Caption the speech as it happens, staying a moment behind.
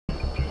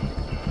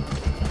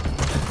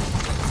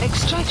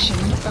Extraction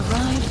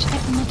arrived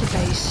at Mother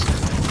Base.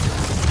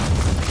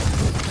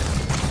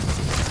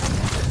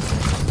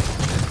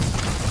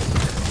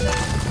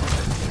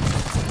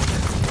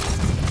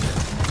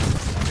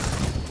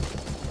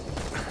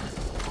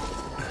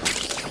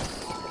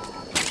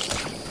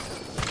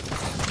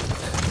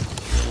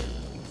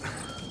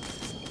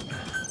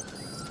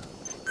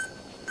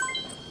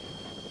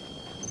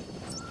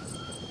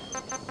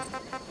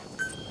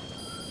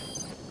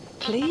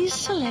 Please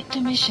select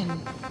a mission.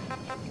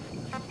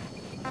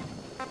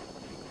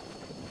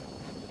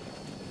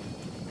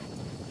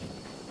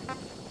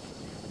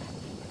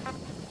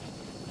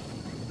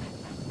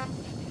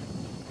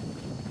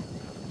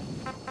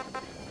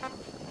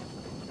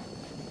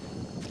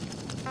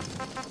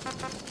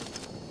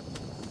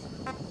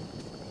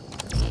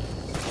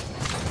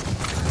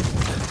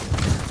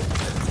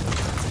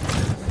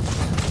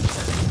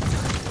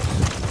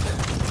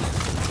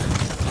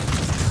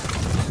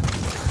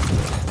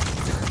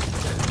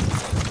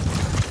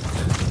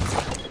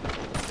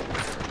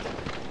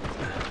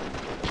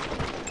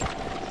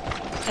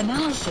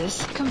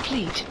 Analysis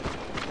complete.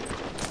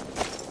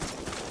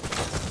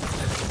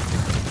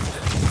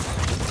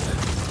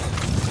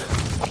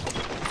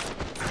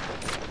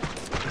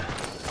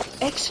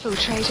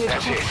 Exfiltrated.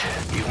 That's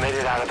it. You've made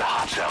it out of the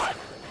hot zone.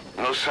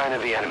 No sign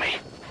of the enemy.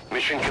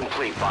 Mission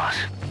complete, boss.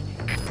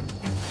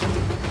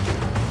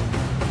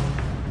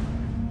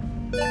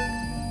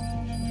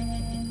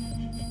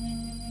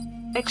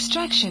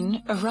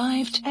 Extraction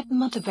arrived at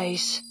Mother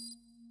Base.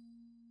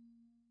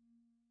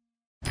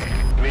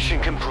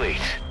 Mission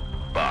complete,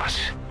 boss.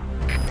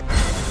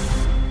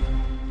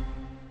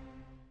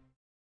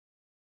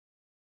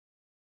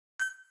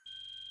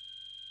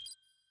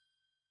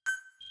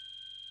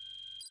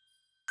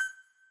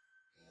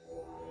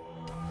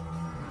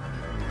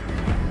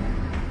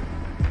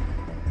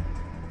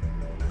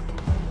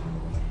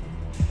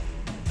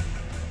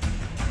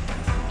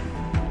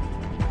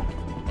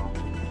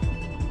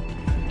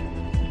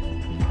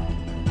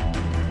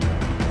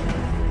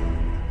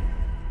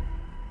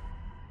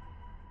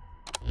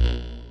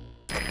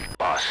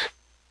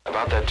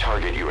 About that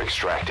target you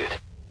extracted.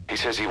 He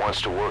says he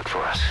wants to work for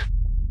us.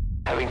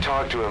 Having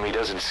talked to him, he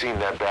doesn't seem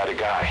that bad a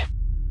guy.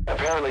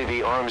 Apparently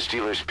the arms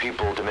dealer's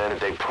people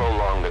demanded they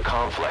prolong the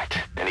conflict,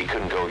 and he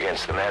couldn't go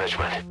against the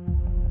management.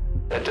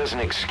 That doesn't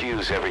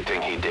excuse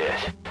everything he did,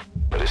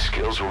 but his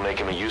skills will make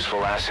him a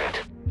useful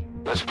asset.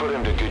 Let's put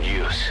him to good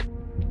use.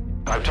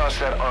 I've tossed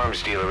that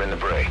arms dealer in the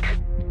break.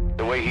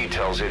 The way he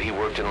tells it, he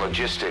worked in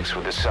logistics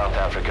with the South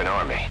African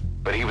Army,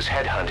 but he was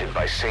headhunted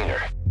by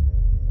Sainer.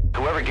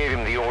 Whoever gave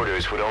him the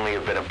orders would only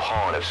have been a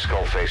pawn of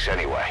Skullface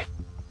anyway.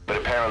 But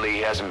apparently he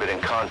hasn't been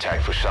in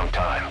contact for some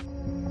time.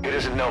 He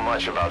doesn't know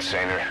much about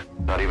Sainer,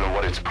 not even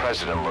what its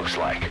president looks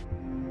like.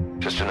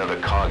 Just another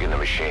cog in the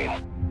machine.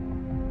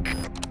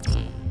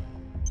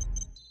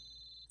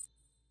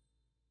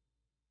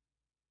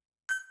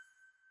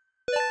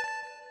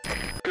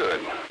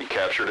 Good. He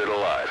captured it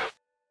alive.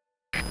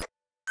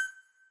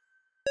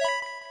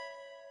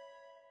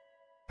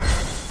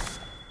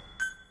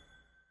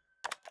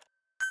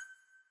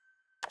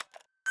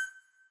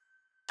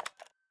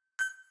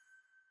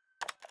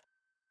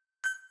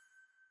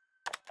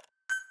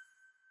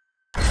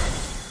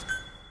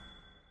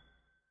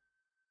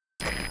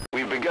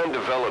 We've begun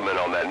development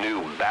on that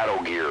new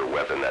battle gear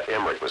weapon that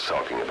Emmerich was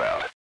talking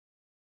about.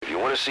 If you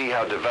want to see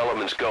how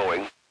development's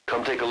going,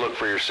 come take a look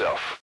for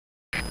yourself.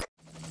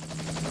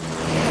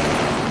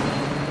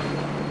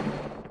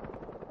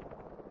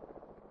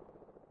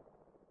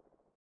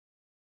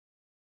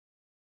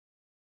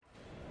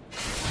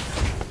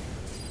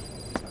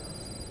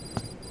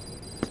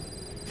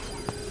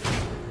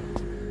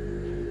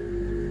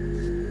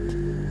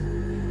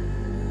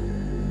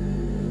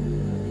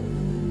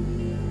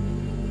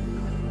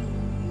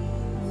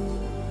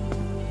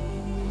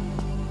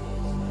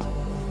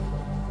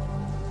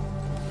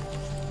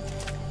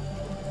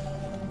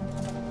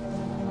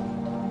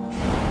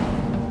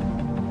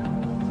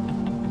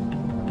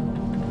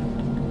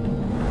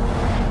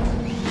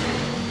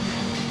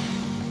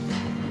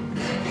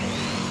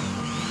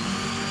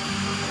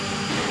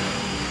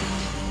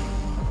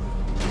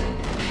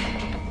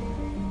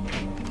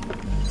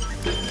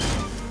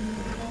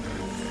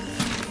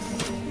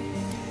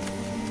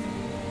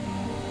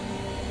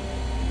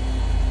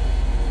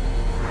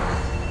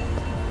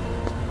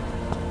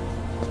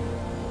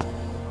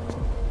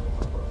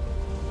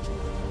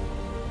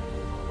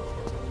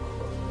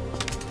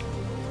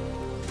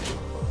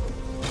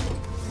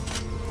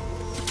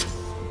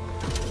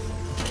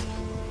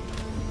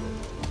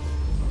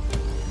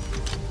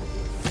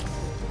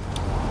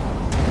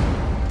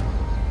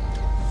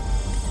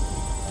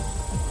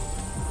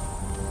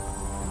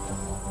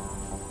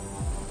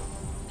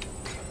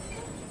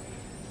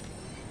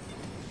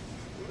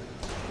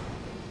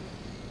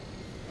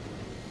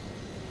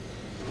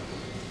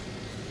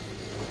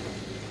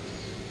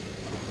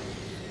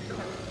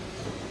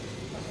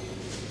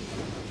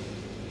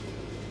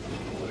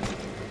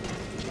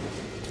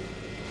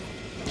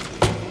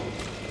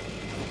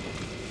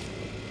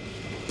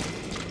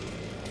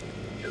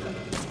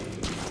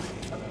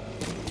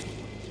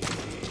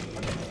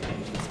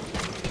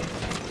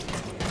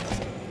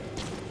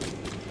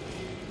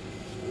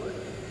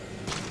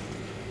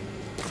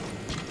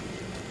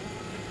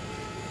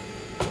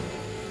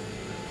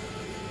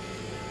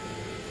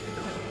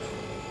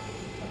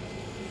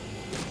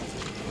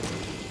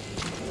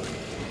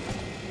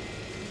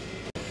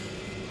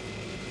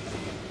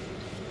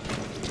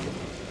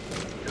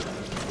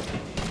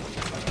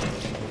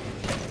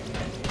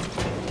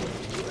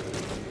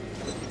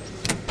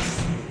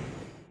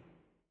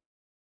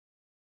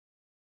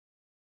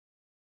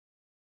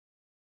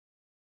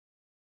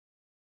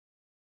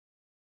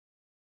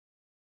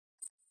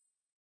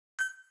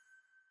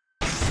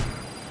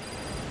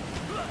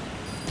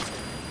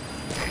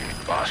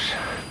 Boss,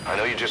 I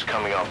know you're just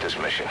coming off this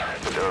mission,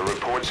 but there are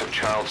reports of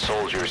child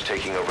soldiers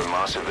taking over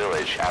Masa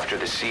Village after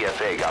the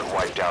CFA got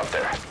wiped out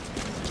there.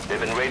 They've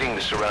been raiding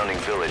the surrounding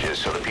villages,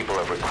 so the people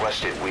have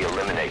requested we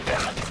eliminate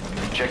them.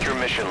 Check your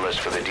mission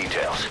list for the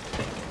details.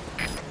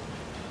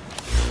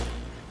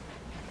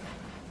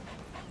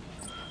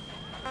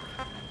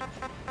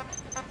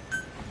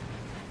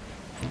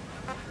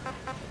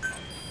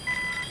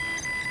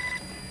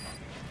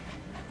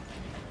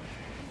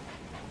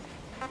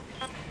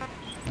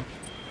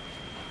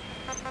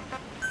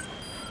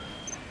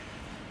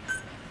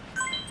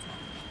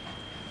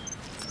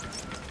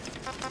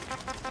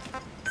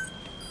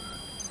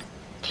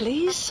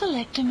 Please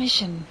select a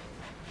mission.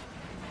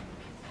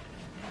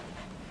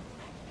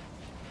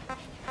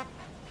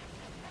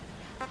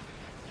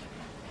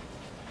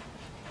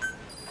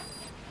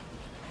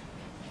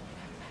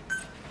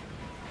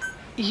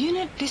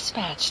 Unit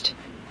dispatched.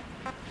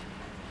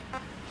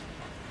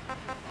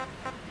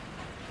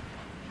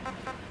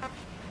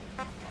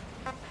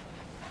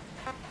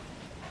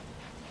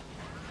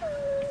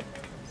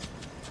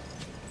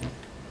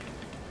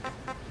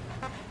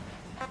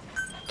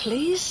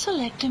 Please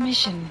select a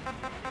mission.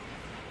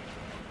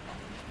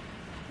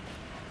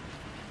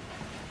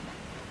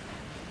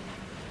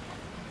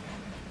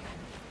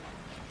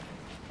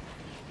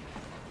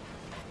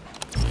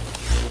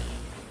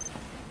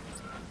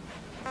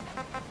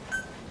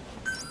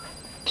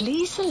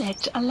 Please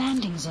select a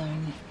landing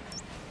zone.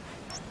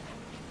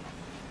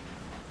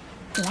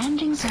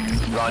 Landing zone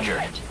confirmed. Roger.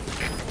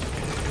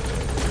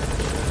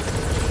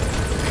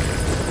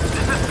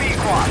 This is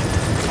B-Quad.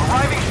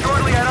 Arriving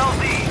shortly at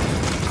LZ.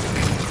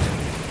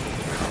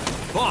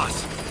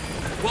 Boss,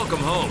 welcome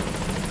home.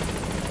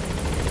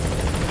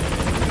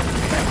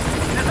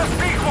 This is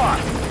B-Quad.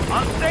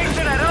 On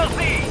station at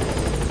LZ.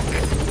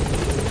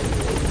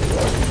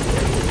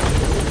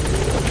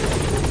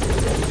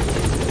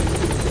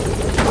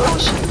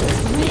 Caution,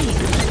 rain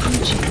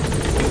approaching.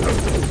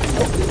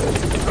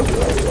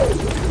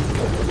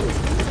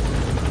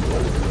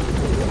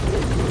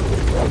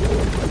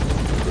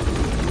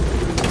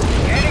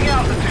 Gaining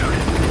altitude.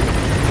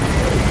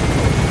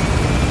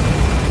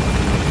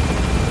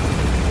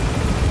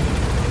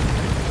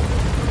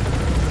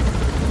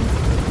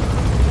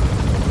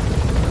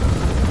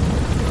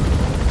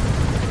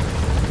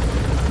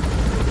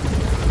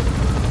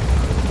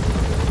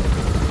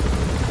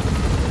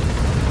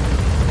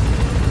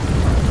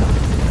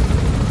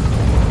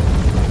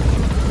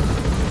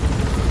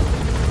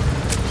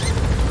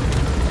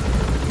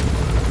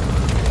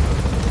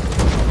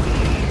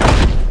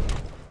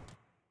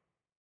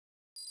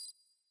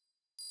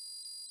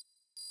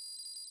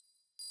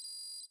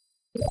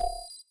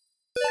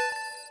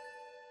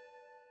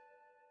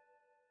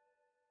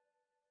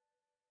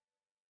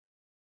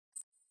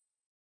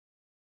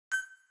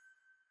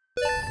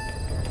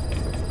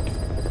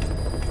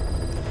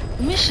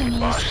 Mission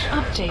Boss, list I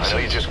know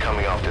you're updated. just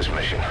coming off this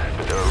mission,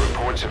 but there are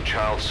reports of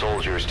child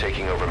soldiers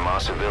taking over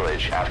Masa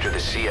Village after the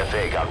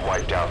CFA got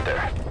wiped out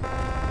there.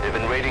 They've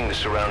been raiding the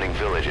surrounding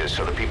villages,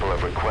 so the people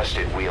have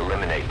requested we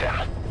eliminate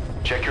them.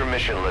 Check your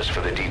mission list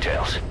for the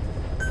details.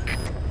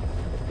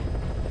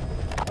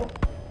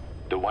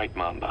 The White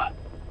Mamba,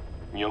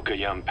 Nyoka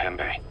Yam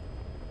Pembe.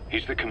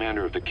 He's the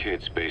commander of the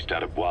kids based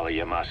out of Wala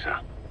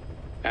Yamasa.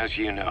 As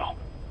you know,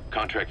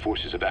 contract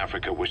forces of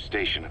Africa were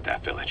stationed at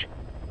that village.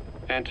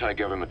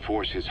 Anti-government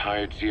forces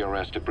hired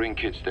CRS to bring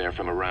kids there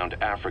from around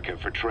Africa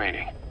for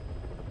training.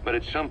 But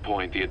at some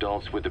point, the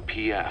adults with the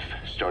PF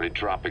started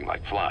dropping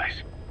like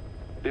flies.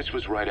 This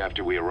was right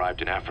after we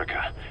arrived in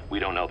Africa. We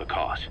don't know the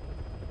cause.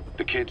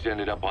 The kids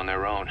ended up on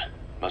their own.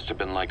 Must have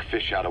been like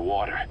fish out of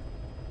water.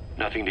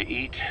 Nothing to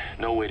eat,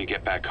 no way to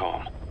get back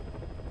home.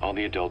 All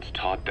the adults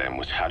taught them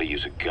was how to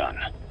use a gun.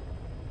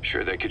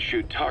 Sure, they could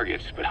shoot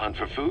targets, but hunt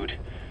for food?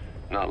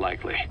 Not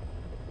likely.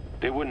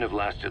 They wouldn't have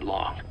lasted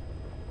long.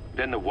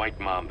 Then the White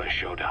Mamba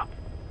showed up.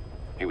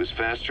 He was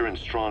faster and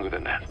stronger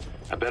than them,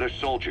 a better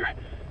soldier,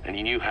 and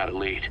he knew how to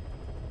lead.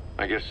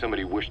 I guess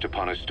somebody wished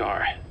upon a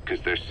star,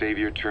 because their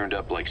savior turned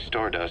up like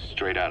stardust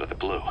straight out of the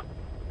blue.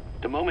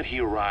 The moment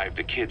he arrived,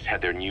 the kids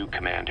had their new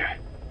commander.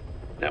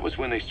 That was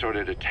when they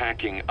started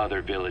attacking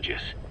other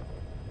villages.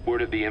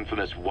 Word of the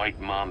infamous White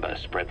Mamba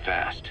spread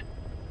fast.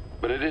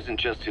 But it isn't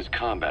just his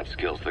combat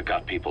skills that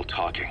got people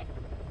talking.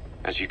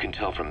 As you can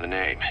tell from the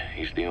name,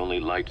 he's the only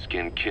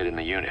light-skinned kid in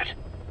the unit.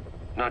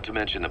 Not to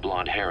mention the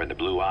blonde hair and the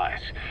blue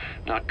eyes.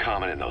 Not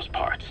common in those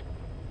parts.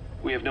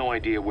 We have no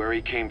idea where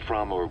he came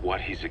from or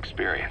what he's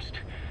experienced.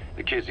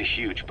 The kid's a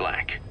huge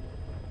blank.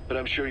 But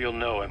I'm sure you'll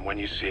know him when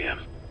you see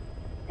him.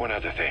 One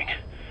other thing.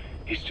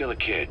 He's still a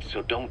kid,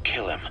 so don't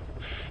kill him.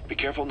 Be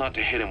careful not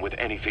to hit him with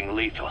anything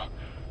lethal.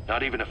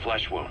 Not even a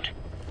flesh wound.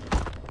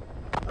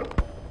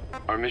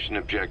 Our mission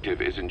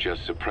objective isn't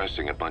just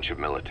suppressing a bunch of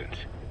militants.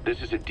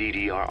 This is a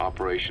DDR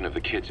operation of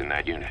the kids in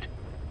that unit.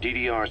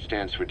 DDR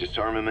stands for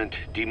Disarmament,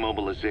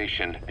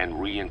 Demobilization,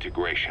 and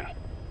Reintegration.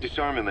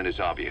 Disarmament is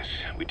obvious.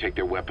 We take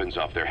their weapons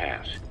off their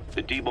hands.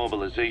 The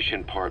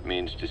demobilization part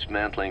means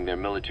dismantling their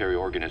military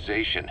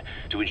organization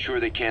to ensure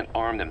they can't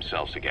arm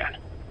themselves again.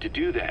 To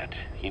do that,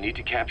 you need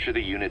to capture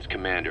the unit's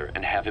commander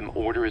and have him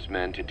order his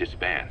men to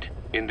disband.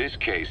 In this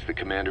case, the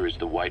commander is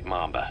the White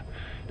Mamba.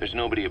 There's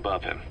nobody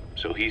above him,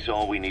 so he's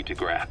all we need to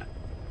grab.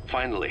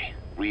 Finally,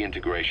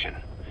 reintegration.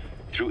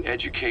 Through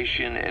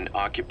education and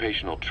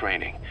occupational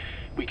training,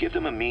 we give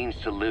them a means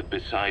to live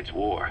besides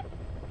war.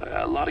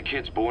 A lot of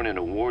kids born in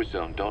a war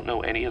zone don't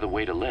know any other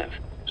way to live.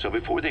 So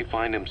before they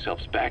find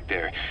themselves back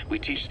there, we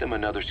teach them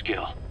another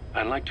skill.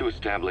 I'd like to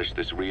establish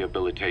this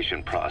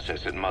rehabilitation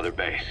process at Mother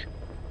Base.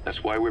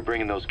 That's why we're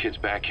bringing those kids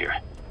back here.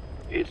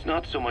 It's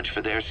not so much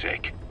for their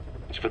sake.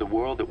 It's for the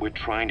world that we're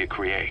trying to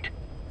create.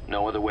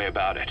 No other way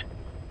about it.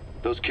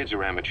 Those kids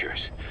are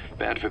amateurs.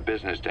 Bad for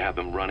business to have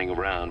them running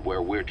around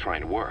where we're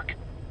trying to work.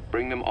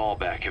 Bring them all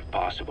back if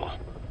possible.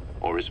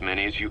 Or as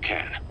many as you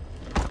can.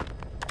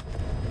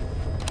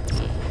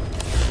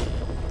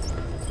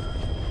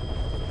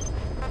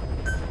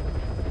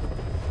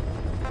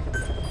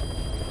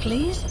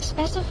 Please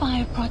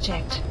specify a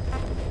project.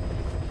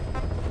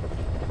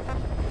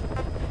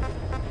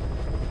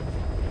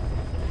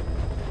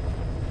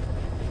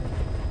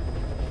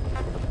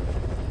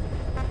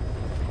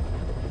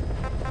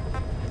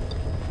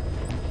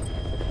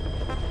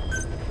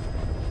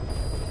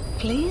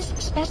 Please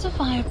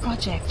specify a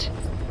project.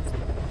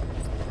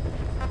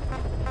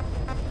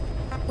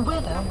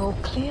 Weather will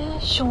clear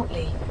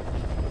shortly.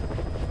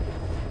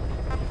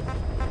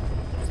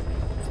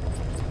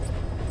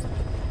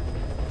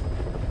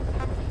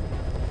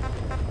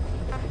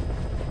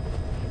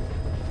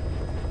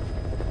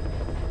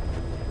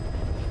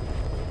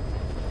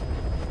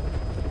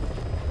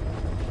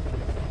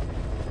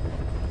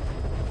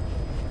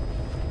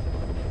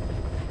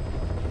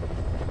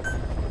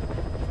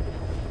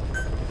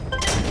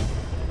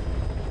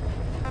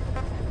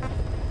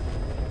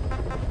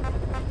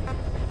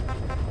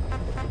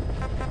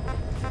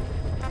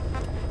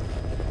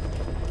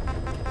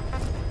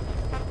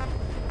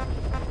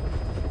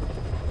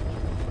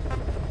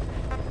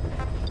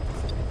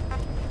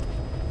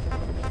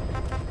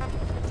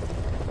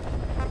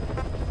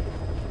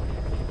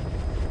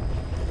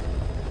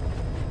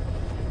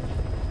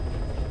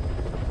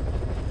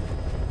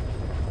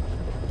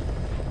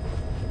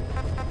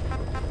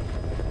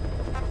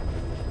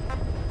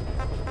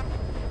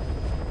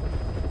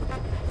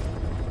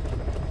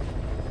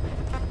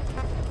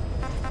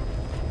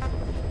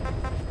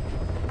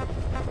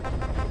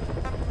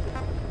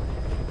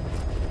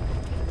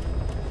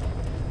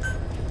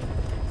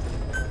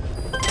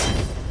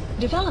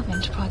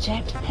 Development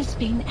project has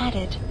been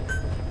added.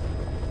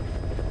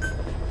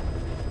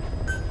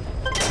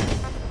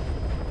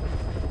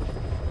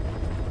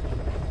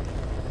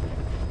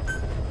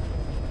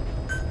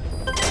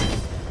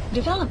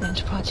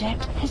 Development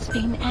project has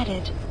been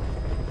added.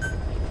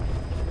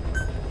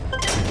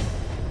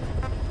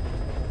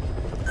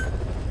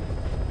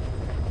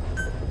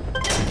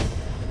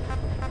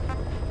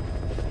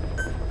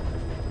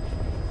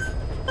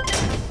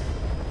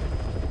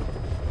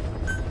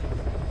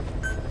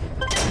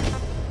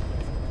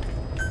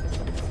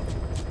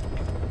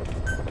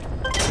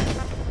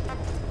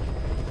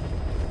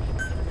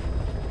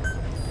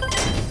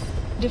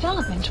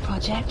 Development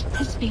project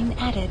has been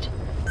added.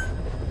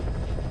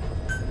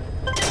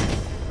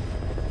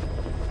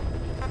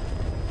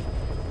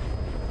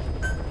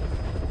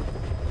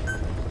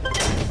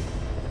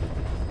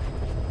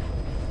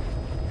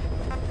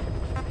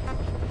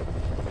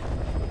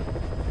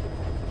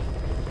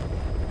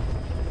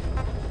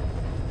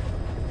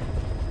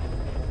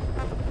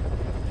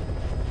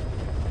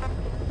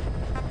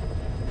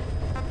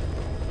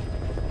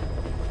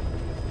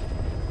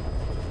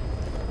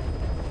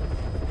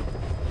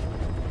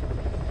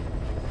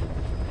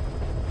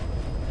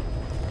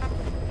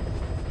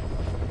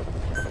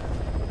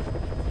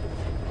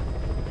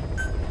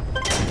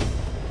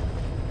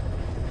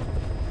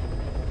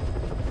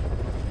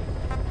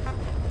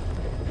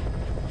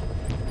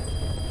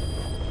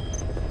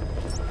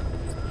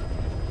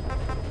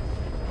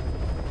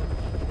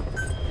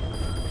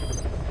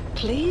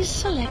 Please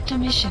select a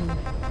mission.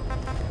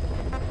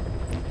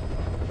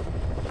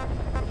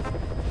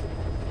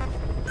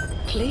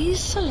 Please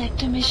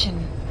select a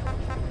mission.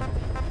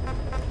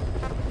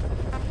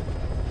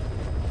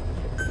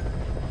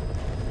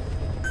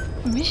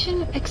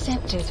 Mission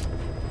accepted.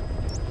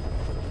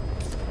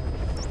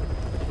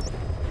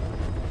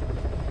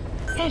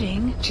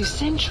 Heading to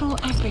Central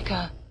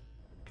Africa.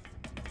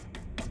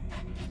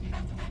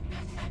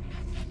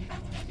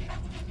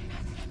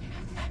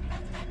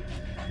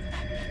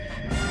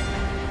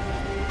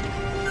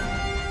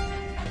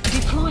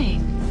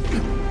 Deploying.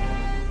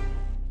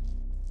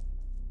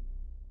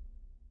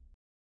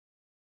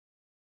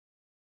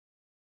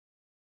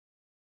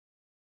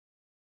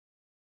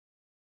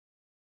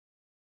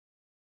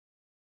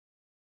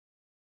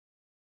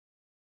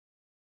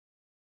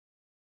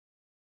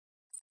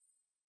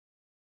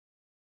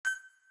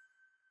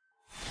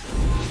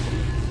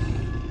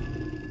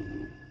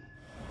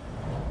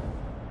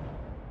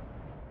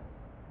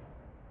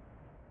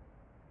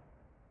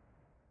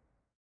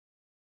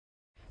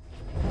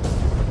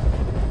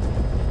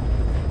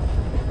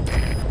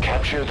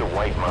 Capture the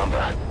White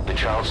Mamba, the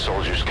child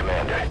soldier's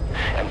commander,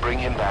 and bring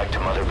him back to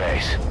Mother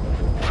Base.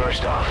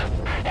 First off,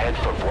 head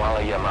for Walla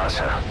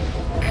Yamasa.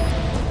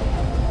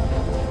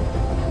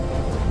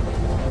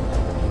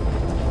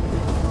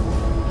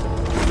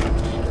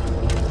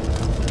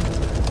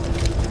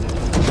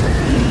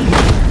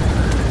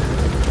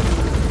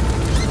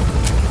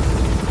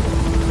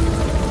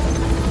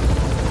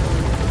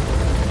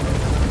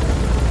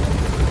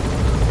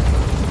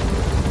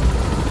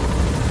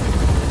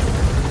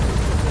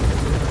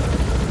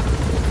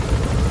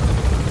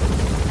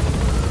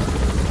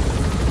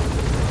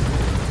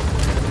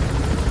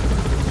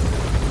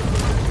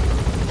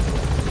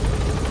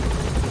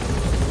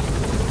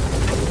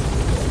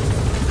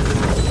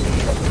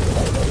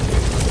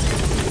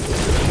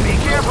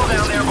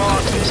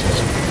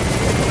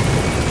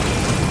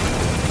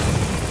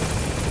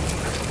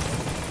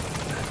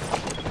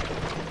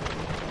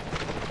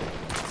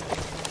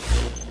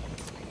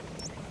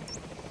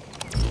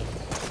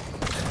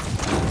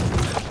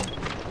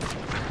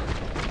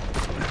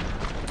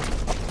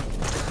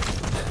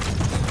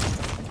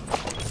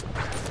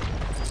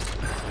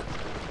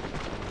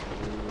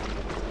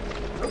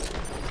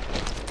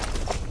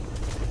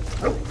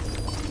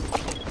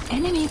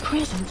 Enemy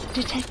presence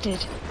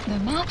detected. The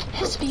map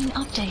has been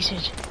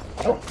updated.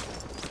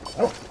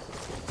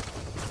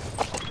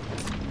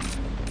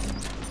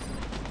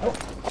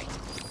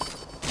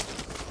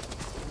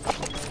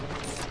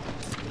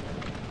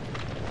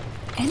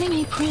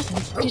 Enemy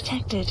presence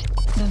detected.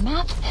 The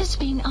map has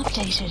been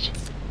updated.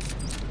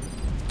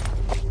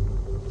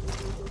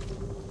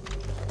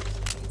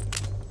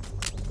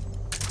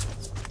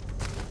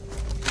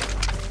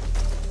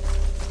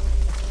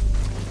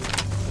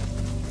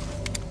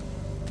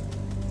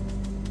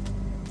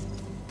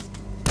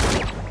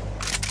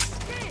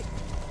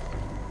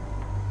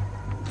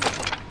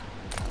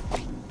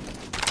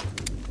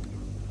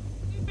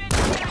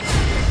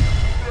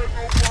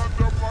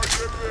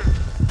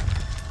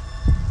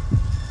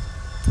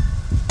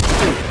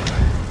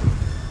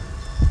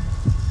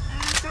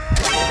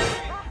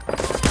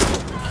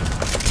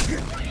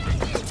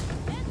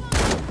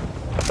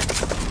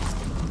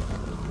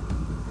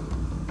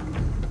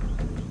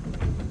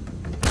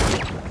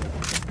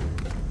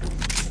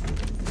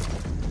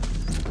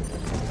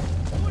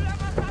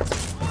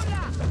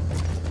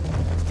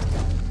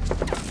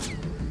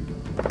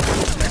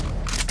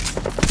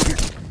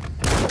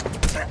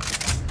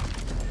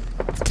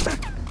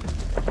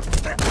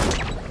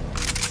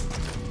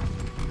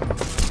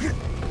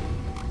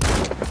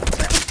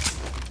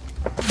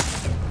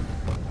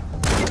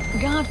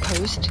 Guard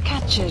post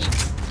captured.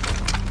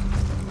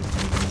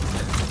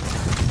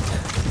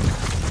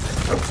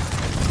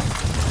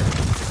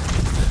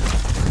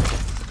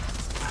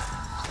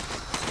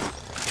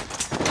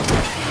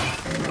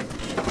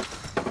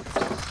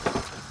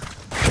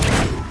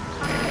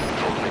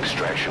 Fulton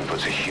extraction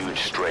puts a huge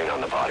strain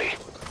on the body.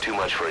 Too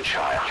much for a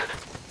child.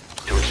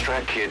 To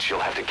extract kids, you'll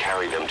have to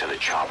carry them to the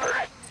chopper.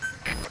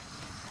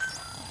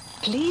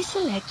 Please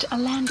select a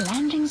land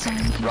landing zone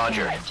confirmed.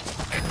 Roger.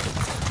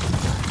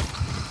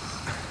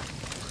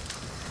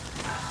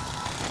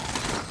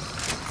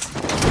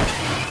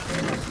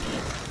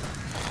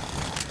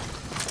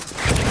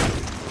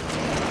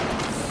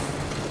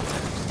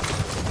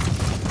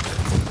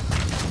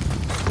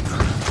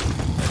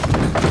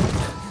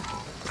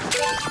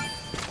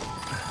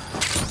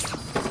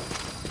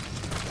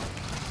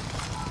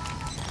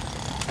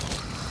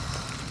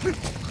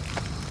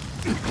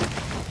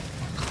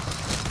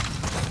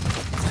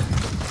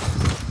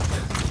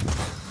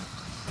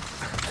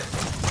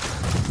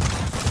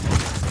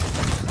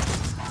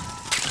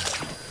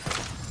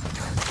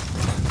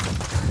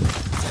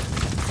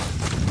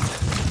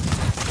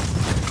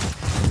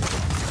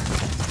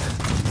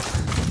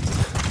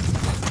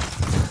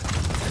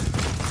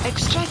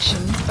 Extraction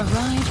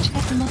arrived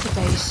at Mother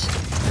Base.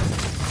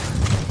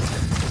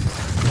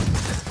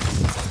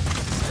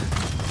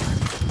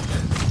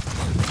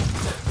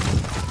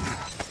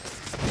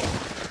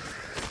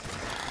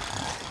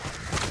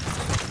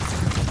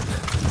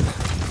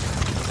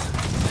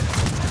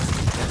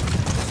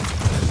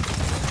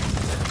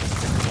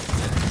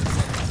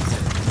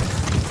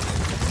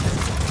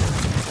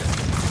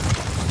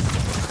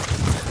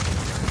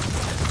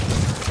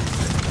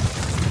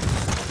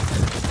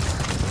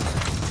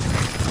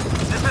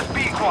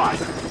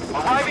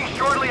 Arriving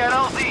shortly at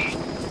LZ.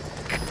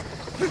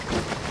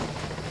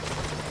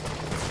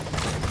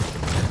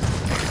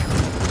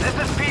 This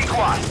is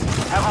Pequod.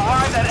 Have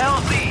arrived at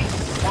LZ.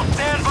 Will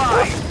stand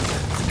by.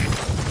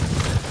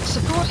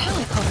 Support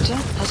helicopter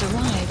has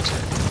arrived.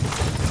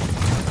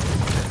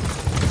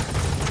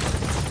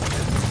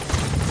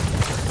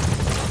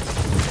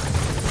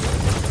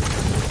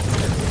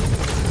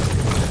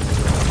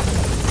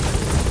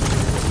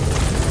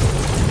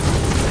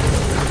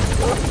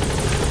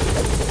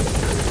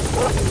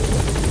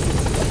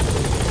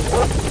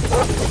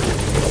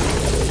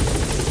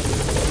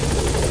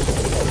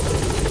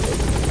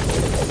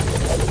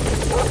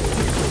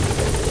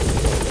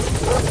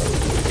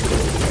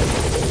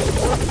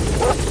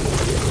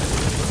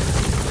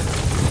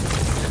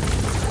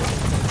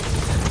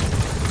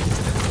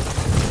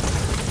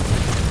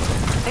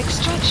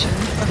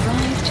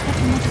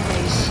 Mother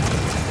Base.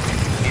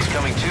 He's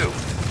coming too.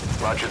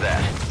 Roger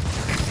that.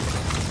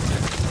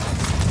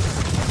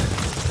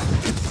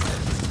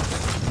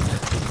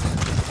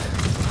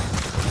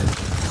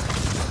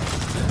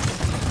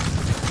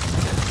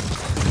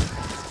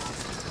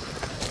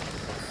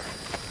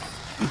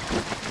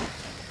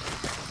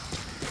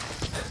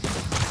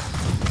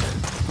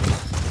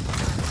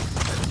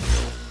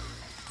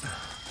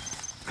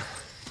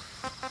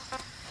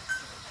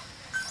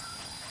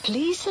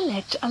 Please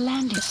select a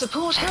landing.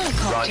 Support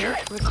helicopter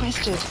Roger.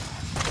 requested.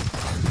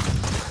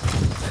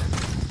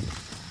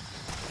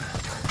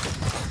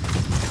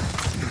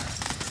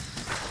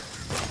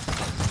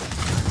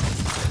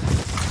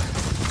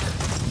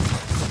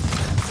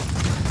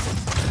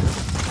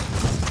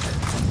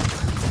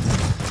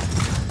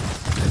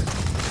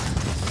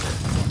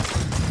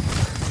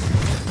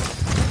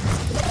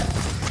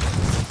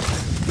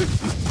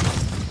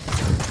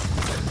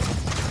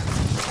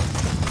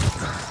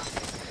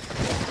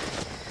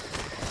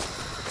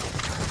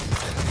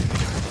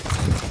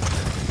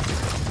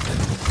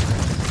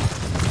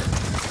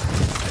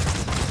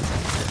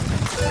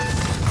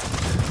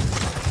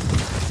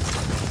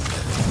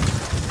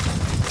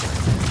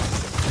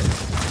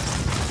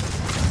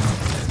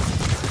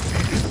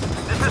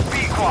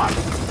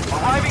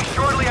 Arriving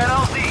shortly at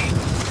LZ.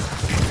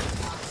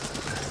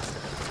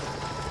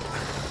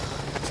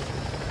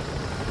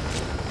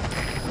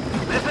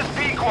 This is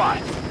Pequod.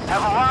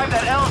 Have arrived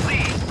at LZ.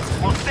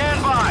 Will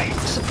stand by.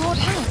 Support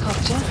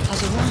helicopter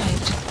has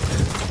arrived.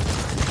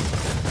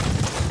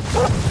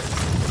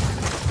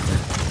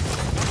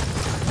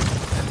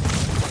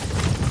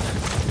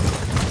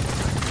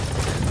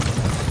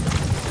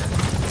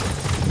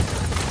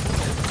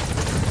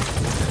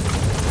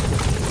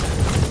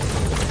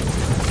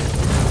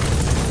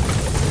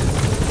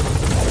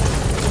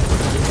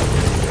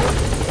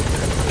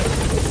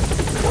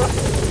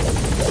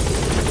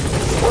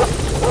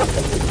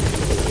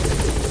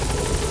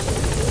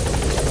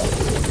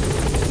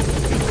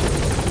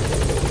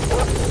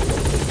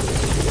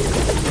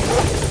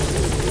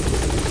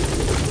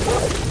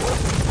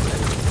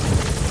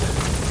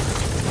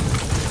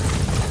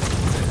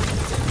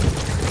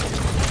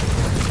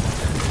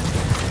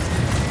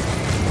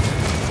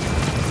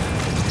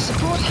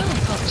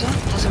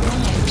 Has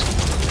arrived.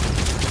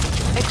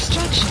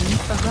 Extraction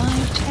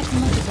arrived at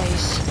Mother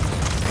Base.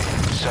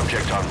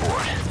 Subject on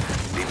board.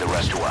 Leave the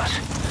rest to us.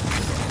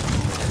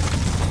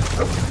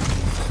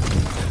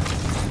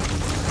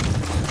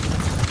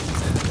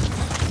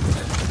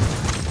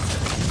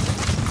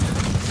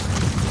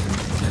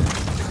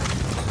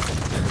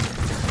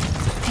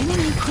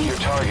 Your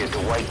target, the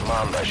White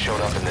Mamba,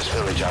 showed up in this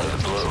village out of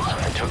the blue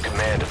and took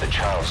command of the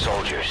child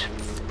soldiers.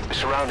 The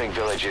surrounding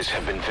villages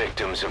have been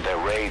victims of their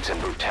raids and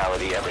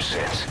brutality ever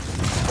since.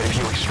 But if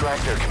you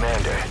extract their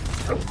commander,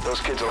 those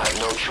kids will have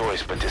no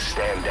choice but to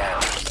stand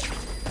down.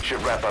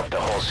 Should wrap up the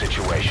whole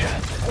situation.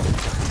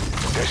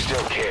 They're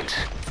still kids.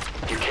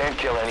 You can't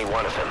kill any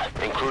one of them,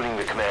 including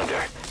the commander.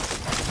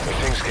 If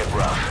things get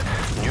rough,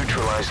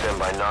 neutralize them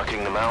by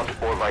knocking them out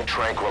or by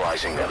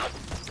tranquilizing them.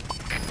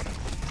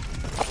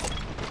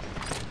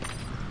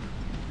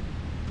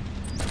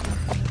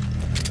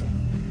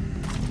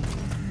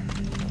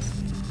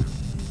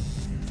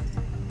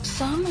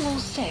 Some will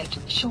set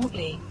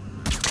shortly.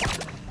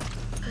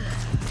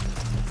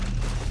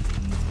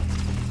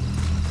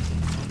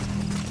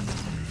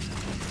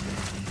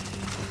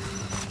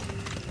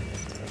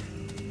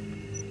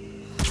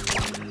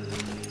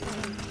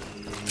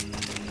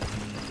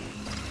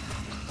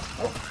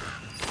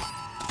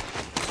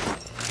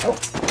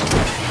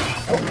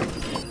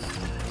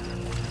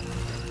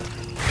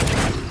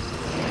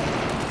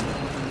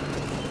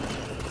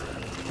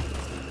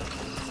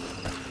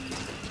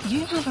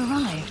 You have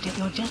arrived at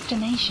your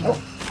destination.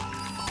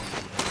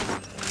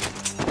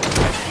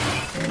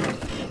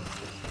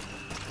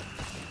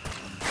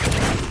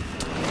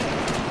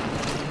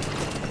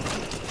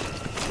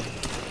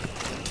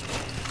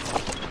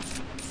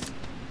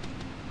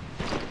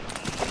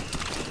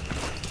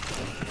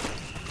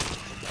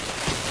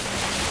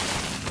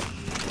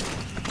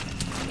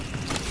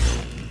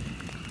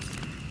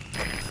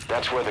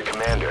 That's where the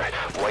commander,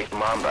 White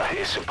Mamba,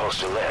 is supposed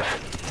to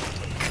live.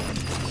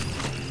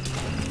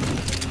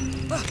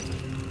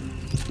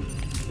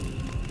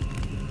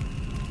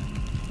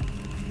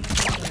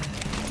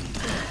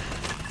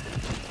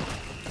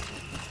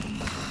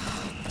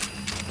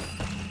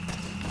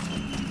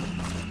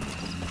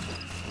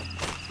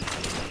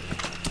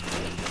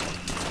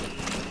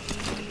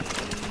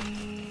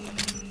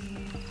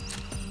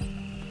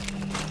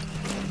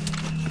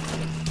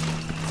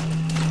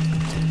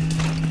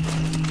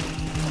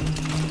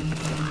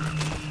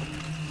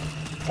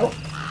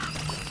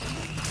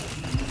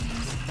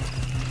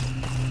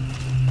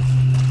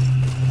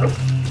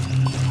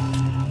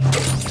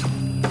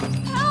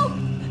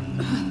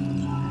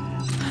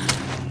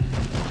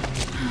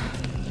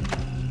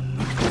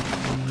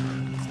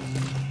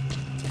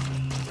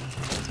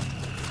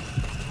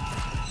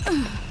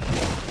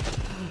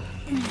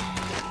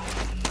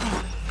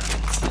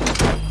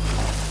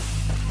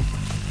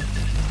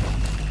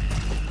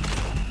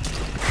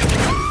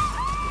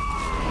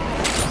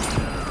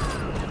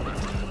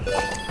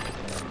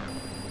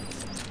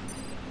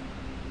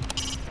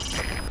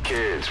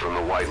 kids from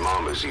the White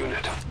Mamba's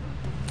unit.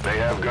 They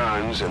have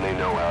guns and they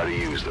know how to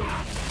use them.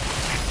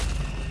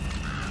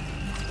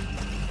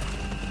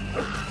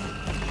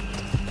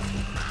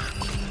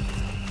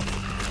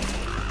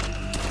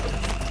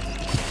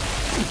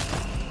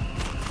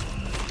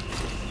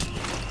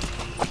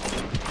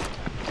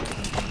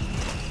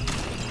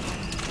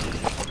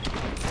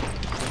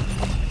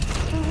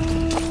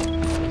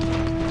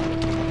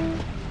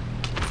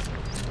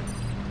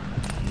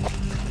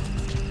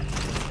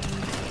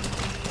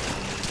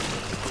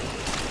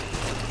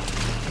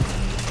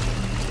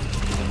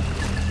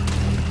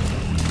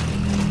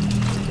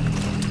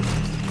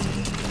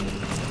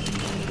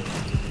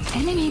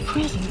 Enemy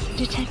presence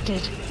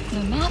detected.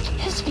 The map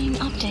has been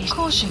updated.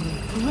 Caution,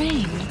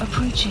 rain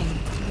approaching.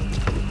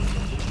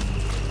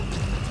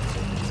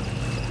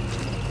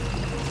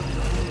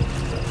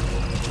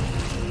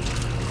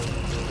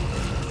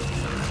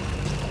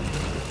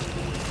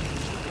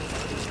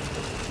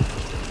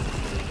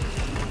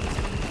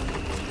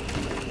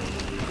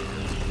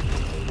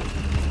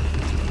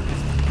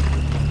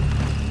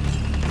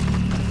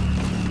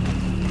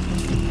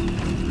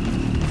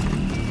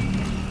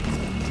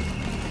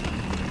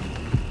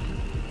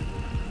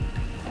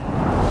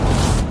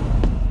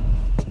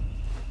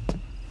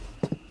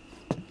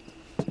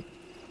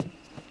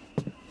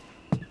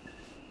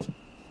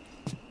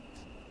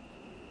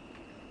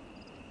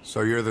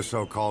 So you're the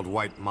so-called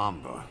White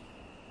Mamba.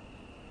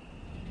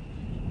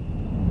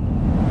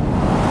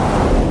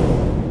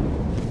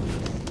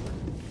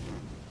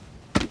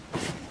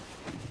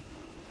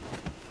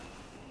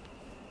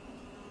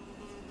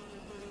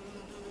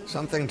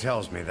 Something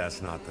tells me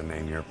that's not the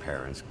name your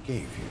parents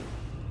gave you.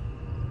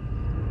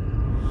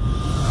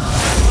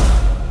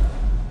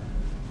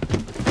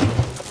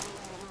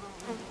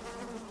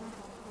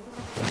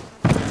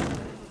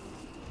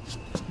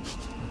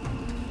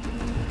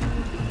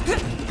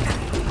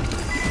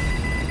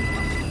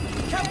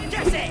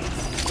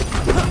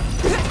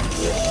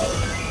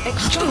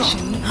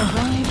 Extraction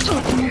arrived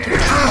imminently.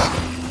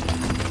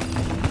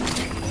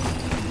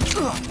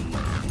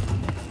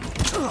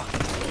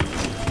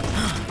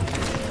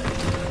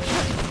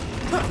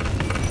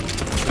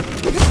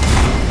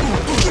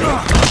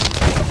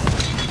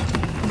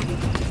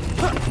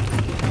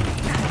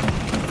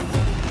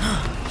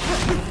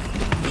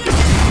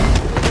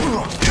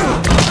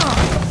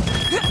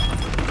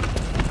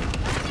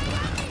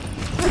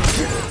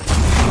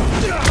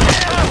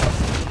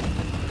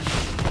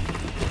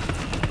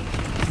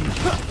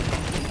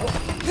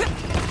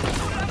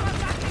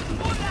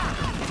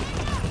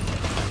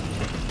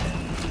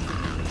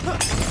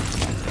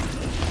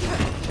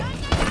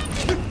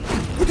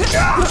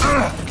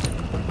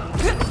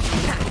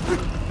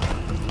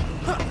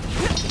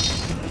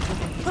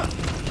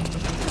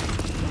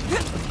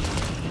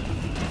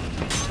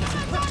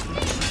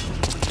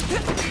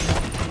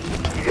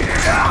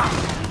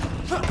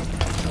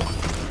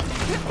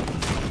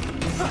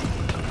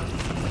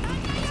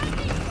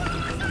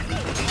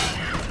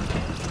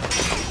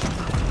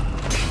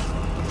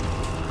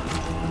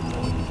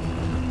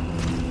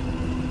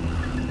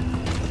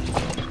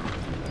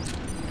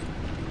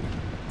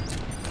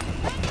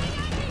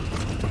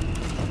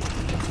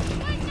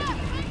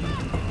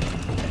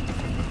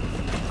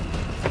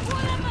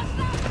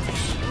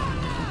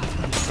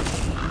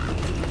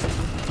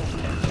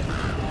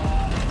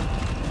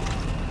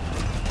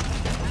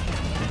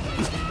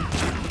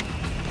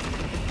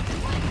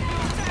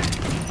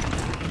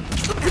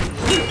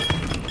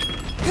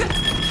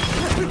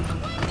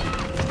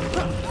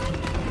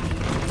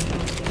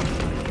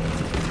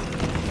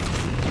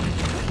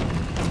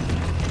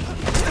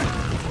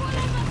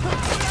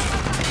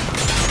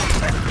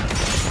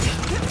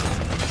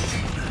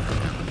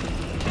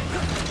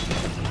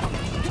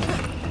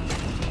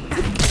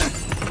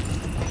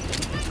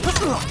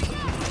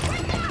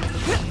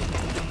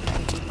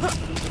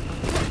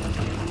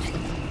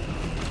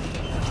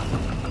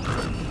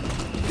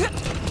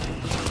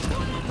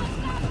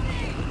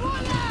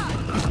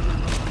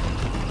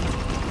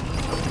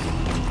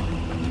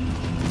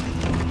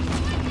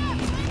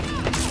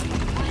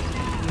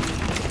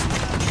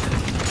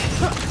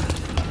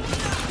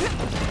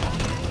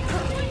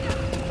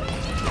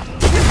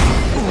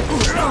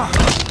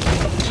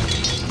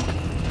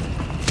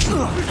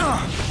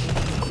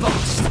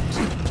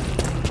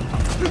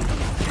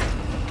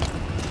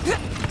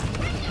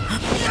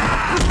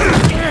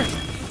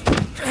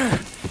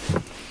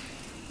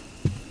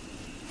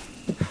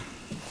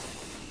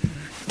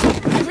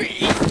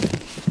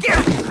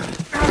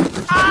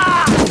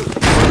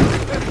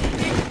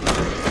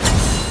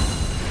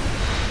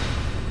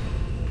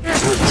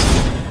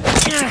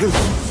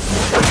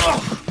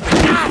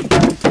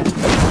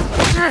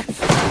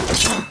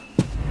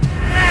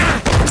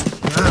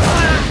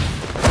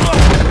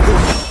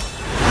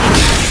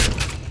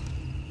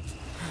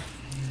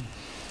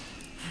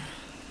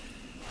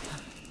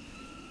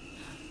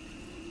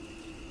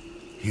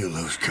 You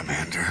lose,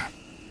 Commander.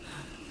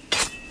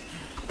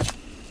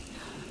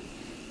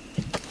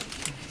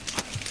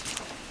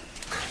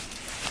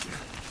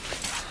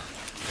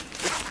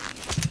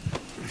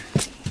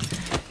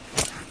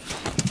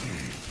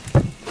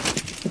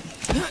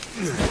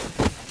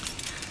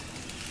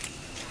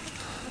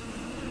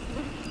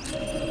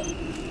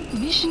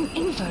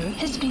 info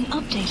has been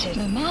updated.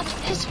 The map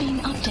has been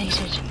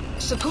updated.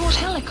 Support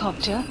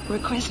helicopter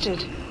requested.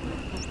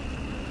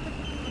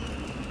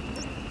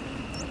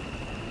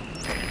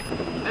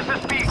 This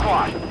is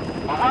Pequod.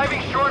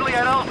 Arriving shortly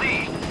at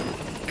LZ.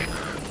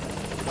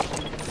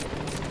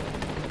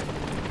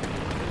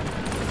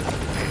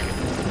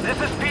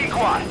 This is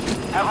Pequod.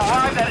 Have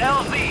arrived at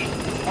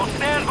LZ. Will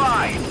stand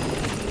by.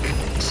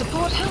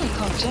 Support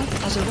helicopter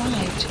has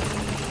arrived.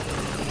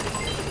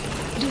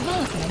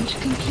 Development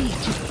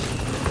complete.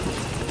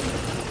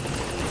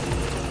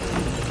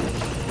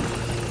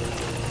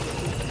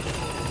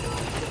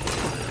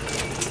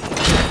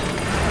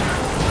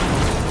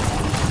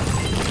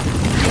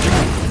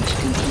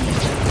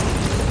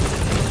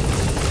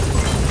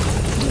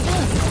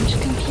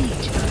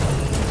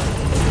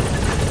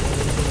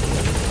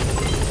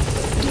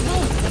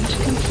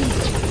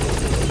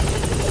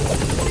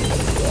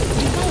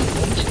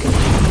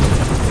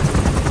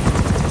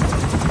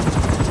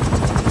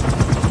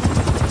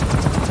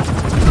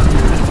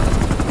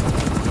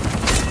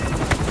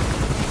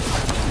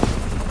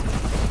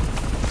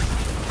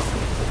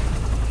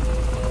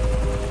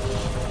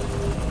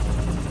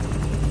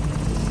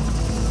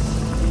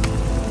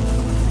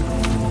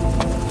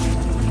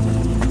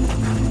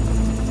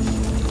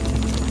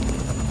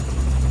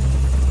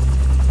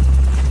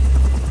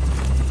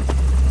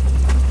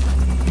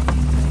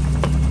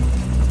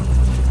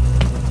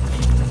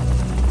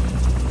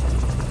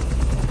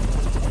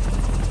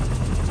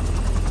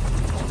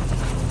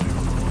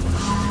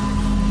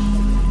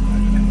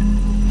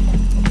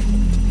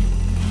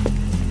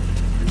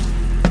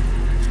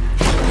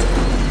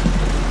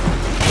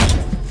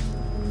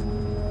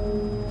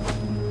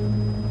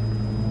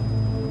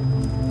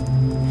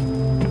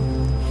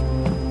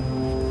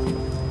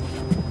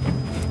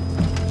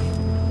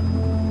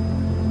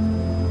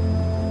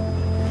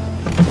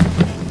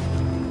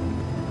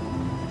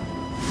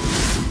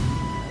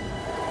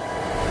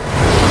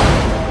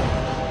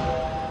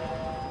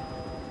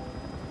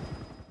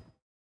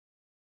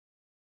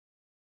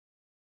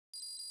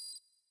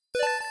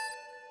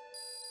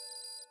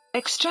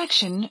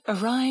 Extraction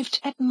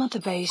arrived at Mother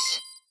Base.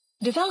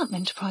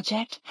 Development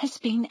project has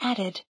been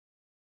added.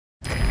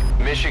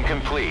 Mission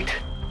complete.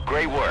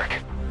 Great work.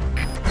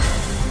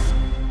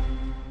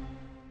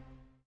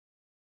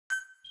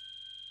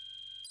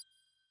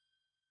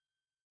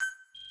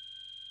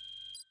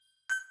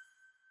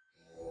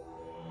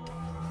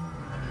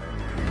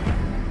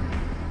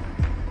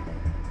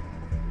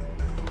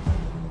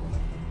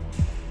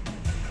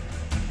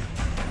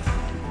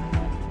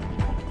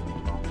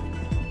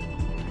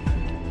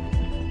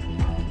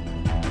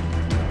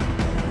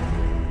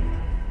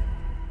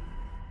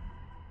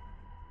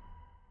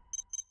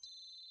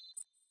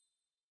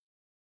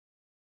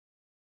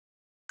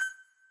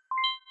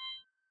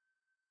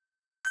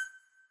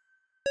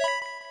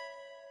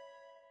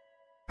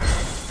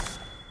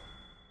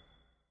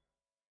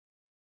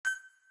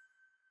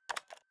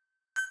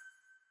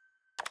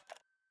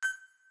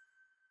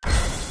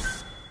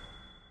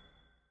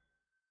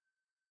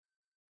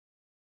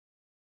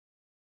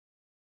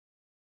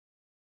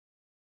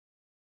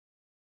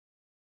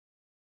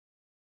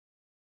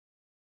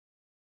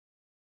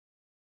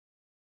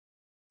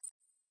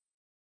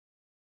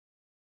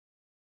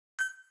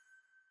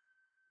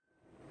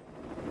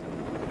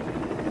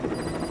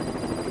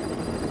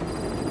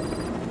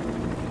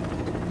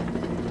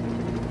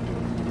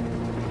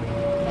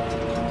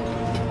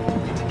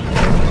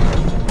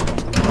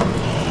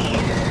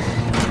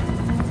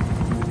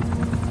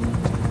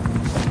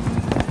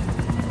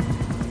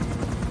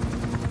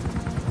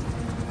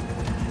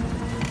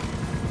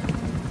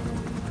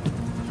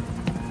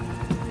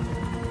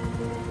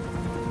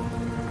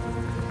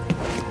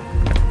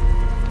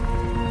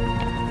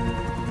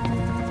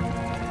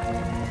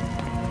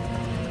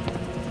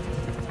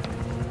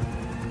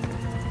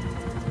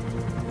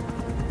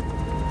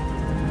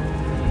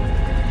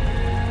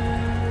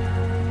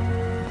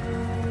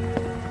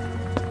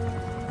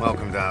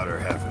 Welcome to Outer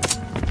Heaven.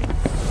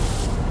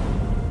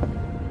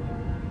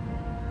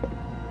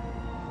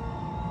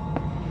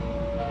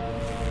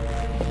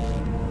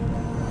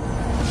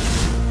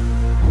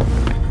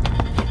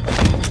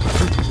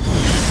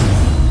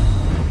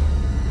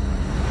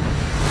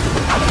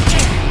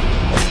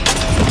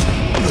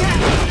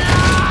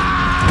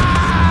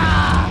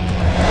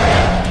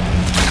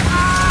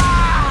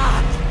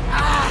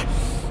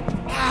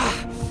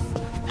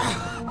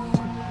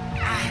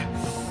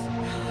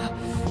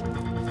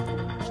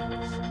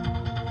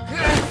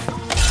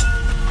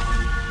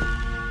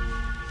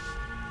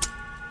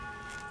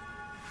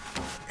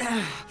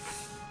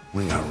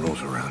 We got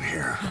rules around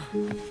here.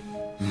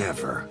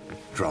 Never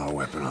draw a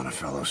weapon on a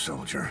fellow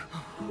soldier.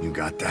 You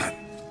got that?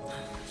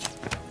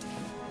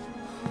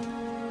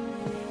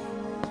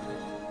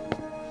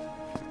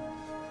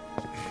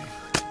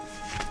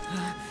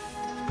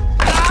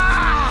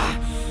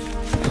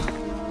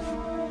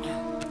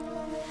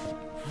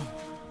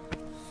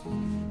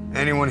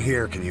 Anyone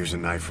here can use a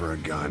knife or a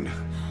gun.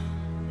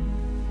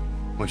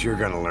 What you're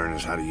gonna learn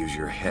is how to use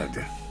your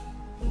head.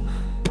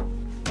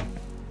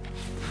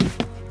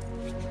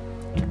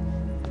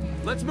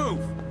 Let's move.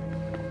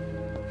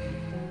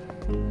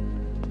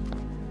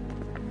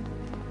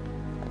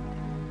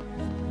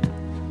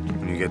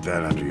 When you get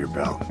that under your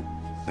belt,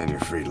 then you're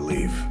free to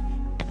leave.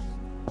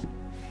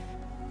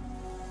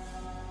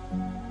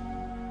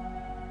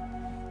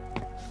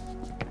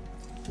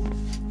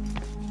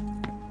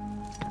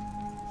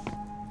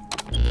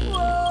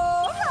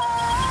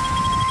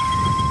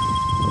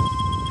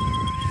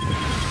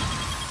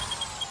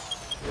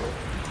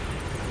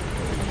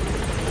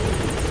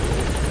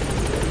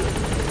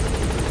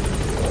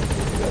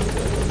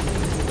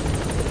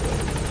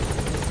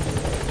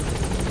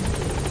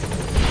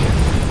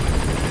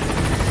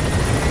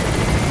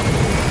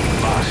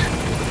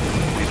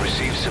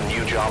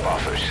 Job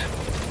offers.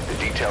 The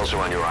details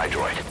are on your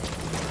iDroid.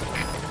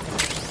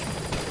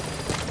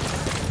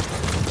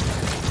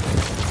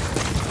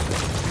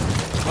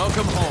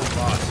 Welcome home,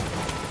 boss.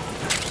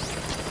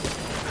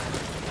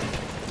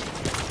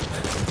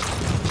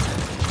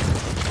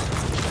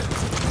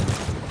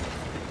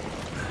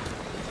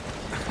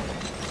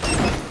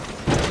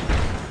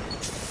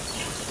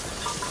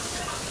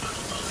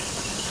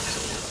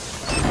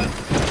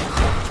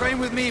 Train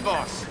with me,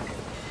 boss.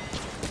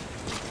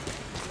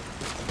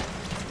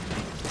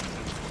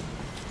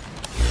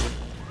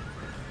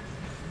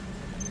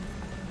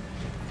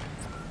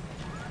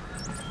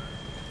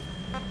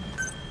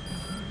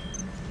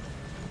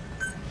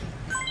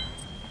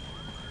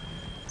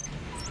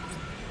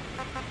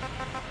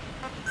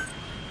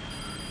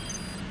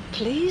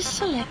 Please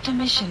select a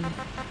mission.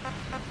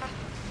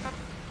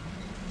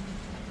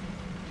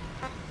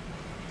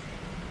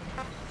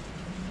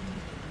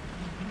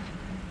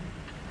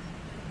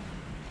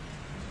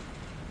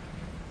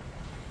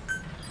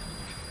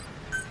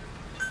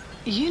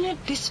 Unit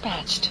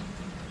dispatched.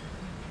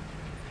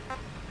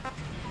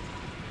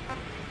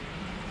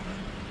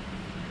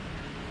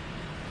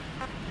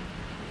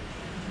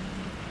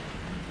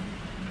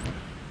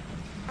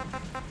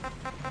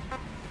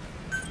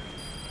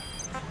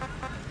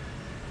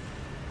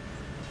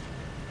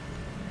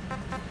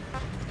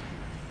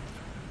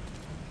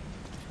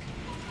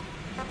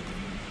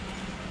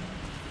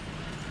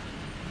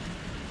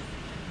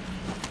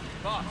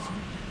 Boss.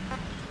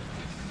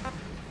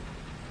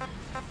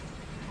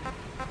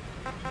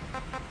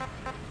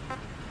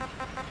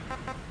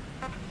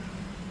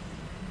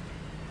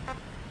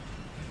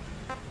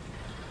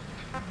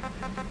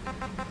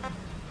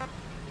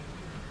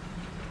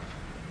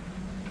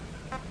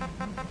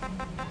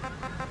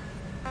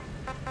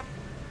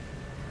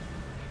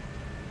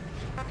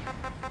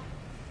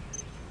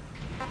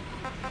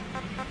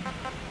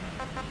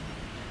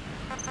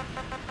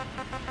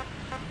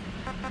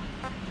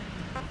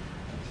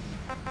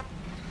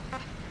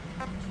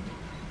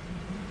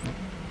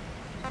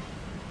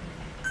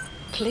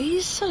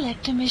 Please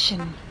select a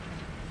mission.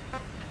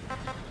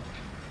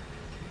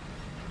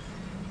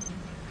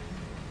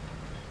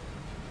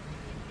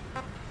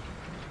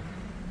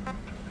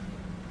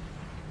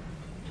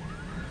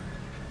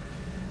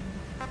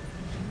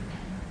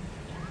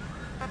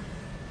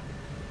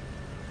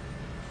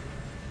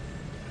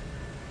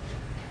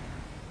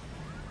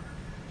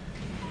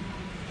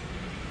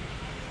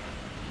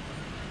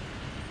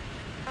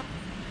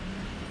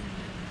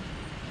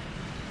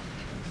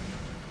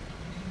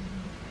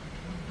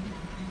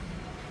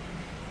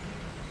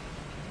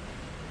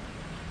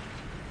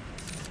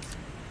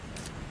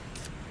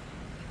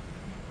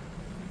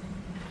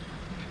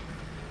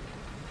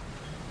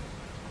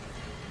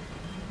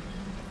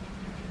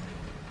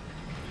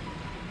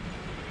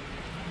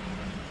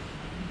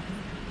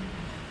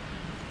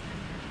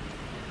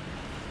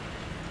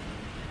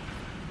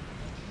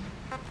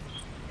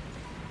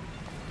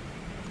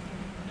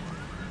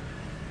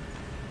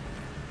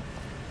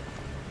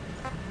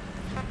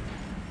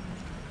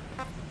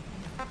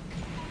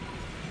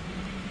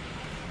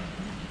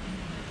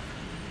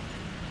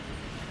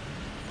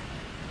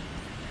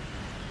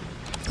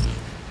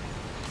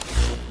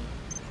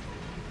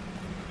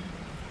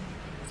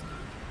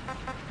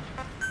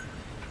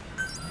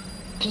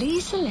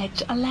 Please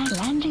select a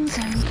landing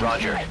zone.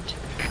 Roger. confirmed.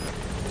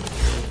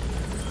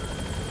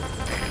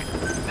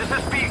 This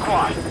is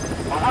Pequod.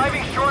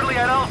 Arriving shortly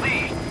at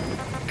LZ.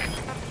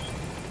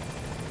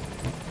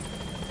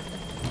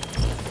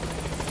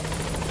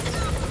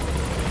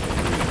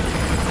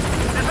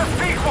 This is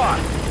Pequod.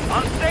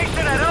 On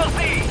station at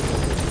LZ.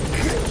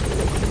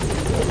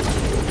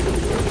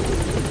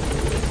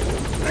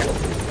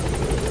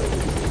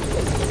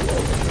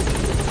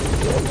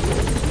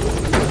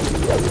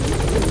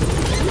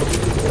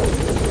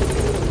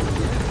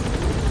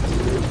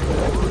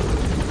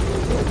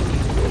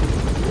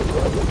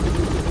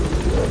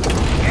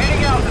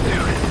 Gaining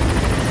altitude.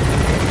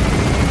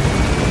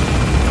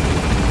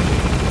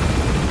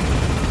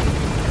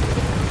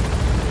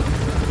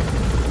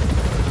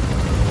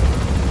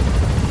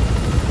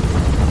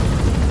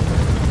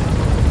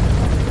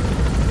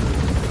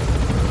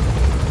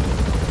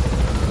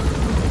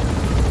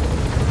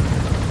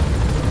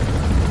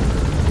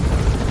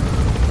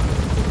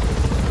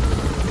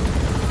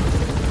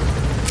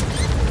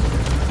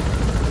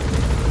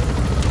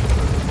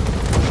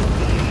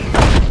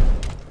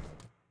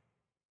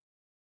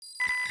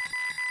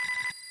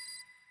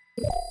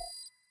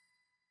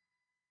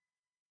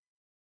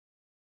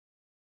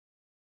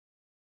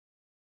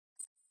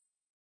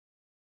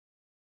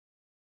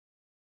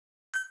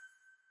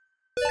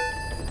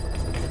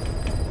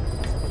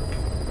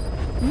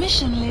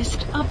 Mission list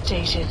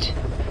updated.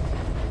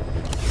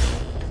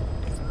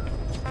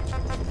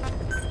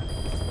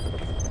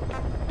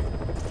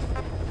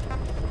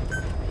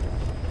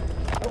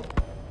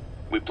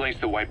 We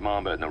placed the White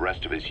Mamba and the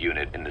rest of his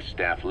unit in the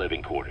staff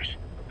living quarters.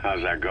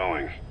 How's that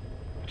going?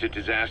 It's a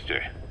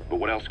disaster, but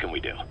what else can we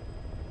do?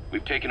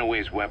 We've taken away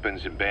his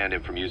weapons and banned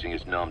him from using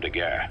his nom de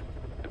guerre.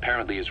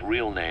 Apparently his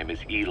real name is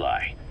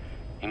Eli.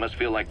 He must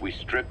feel like we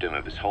stripped him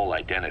of his whole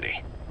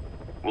identity.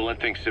 We'll let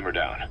things simmer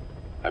down.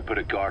 I put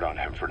a guard on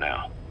him for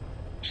now.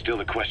 Still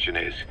the question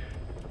is,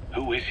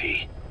 who is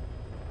he?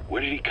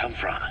 Where did he come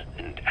from?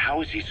 And how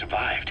has he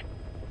survived?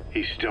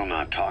 He's still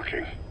not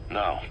talking.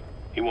 No,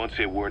 he won't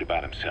say a word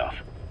about himself.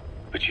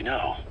 But you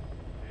know,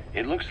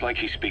 it looks like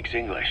he speaks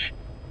English.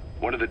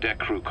 One of the deck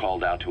crew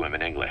called out to him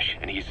in English,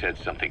 and he said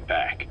something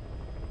back.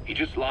 He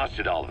just lost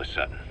it all of a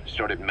sudden,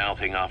 started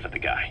mouthing off at the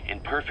guy, in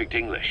perfect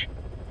English.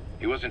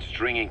 He wasn't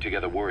stringing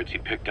together words he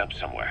picked up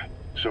somewhere.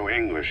 So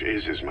English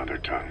is his mother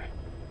tongue?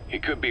 He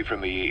could be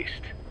from the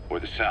east, or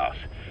the south,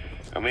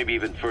 or maybe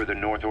even further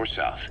north or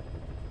south.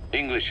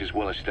 English is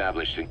well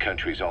established in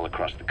countries all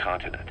across the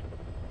continent.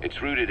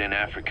 It's rooted in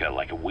Africa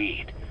like a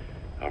weed,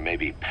 or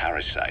maybe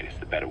parasite is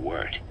the better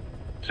word.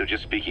 So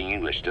just speaking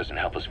English doesn't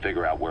help us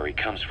figure out where he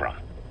comes from.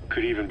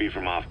 Could even be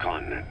from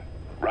off-continent.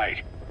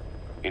 Right.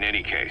 In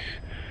any case,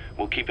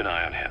 we'll keep an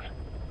eye on him.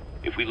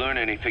 If we learn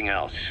anything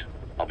else,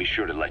 I'll be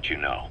sure to let you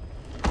know.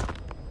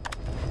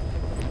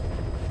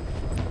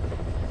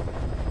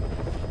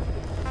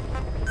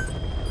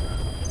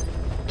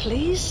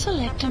 Please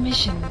select a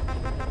mission.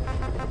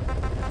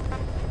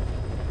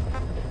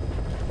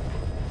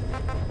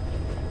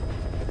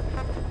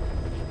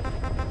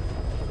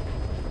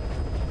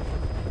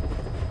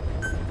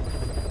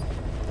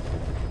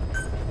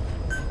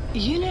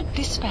 Unit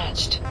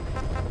dispatched.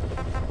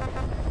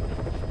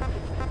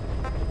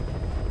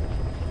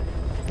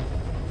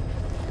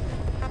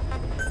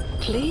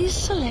 Please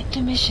select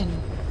a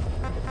mission.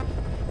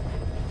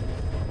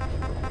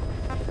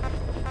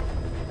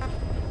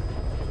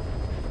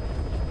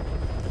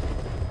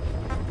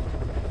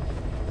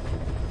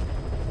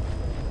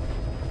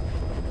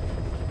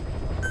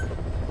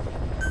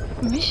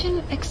 Mission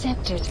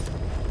accepted.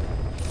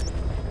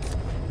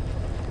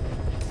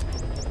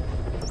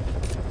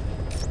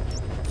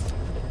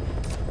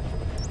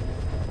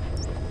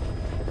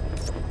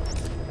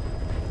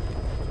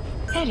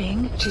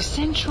 Heading to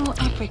Central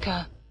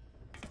Africa.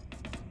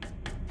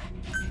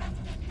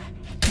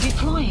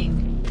 Deploying.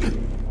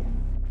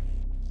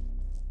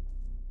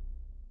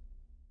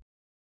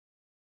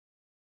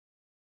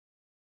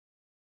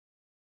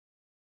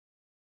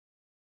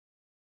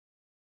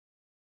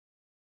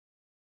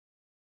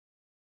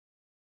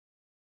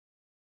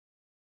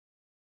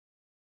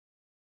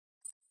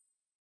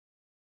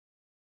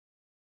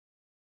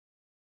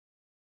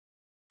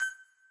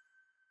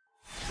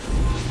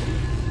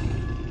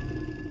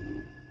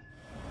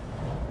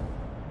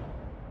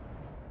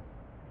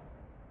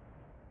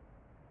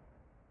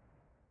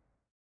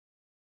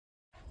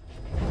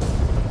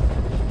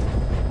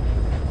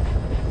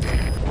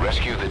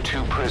 Rescue the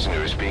 2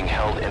 prisoners being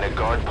held in a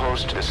guard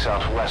post to the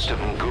southwest of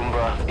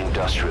Ngumba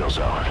Industrial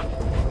Zone.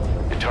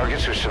 The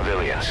targets are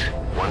civilians,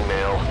 1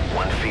 male,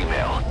 1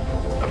 female.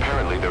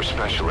 Apparently they're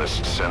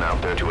specialists sent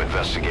out there to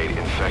investigate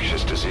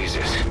infectious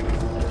diseases.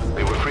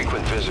 They were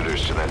frequent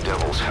visitors to that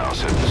devil's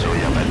house at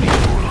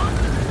Zoyabadipur.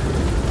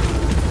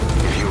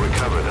 If you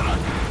recover them,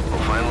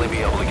 we'll finally be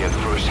able to get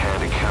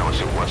first-hand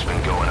accounts of what's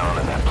been going on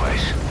in that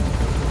place.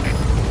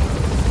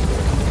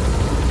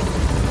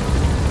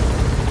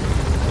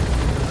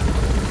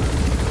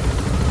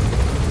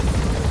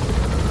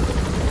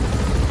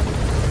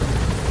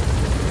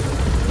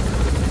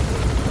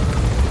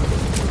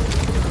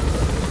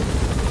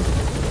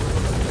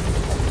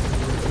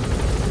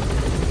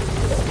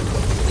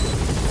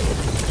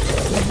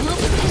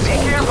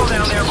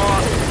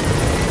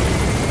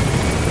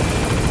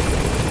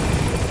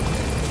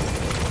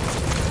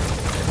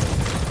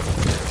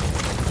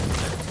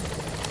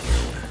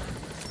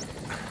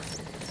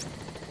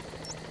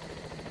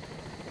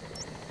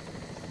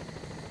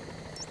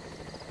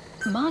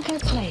 Marker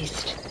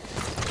placed.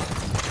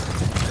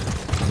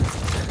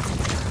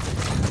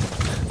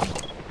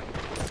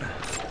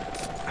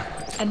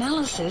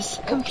 Analysis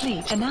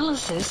complete.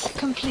 Analysis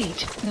complete.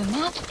 The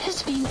map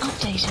has been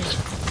updated.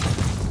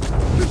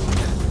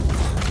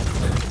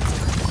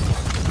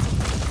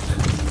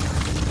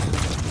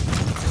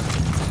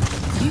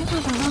 You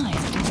have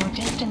arrived at your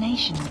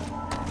destination.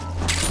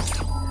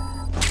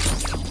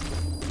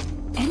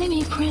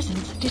 Enemy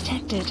presence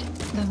detected.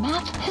 The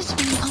map has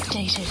been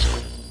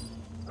updated.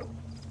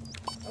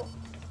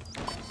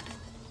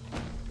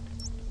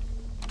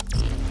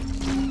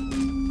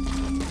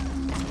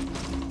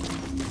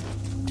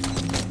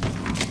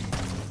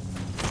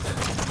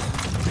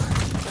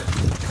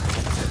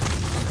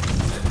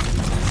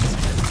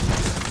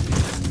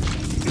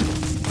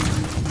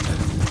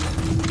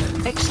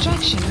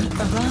 Extraction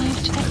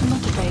arrived at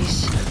Mother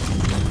Base.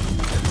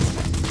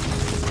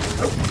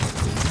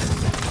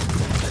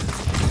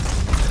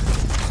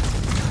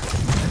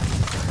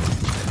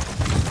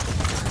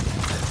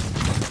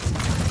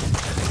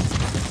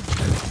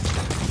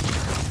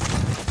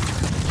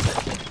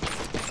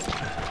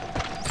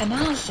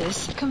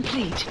 Analysis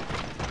complete.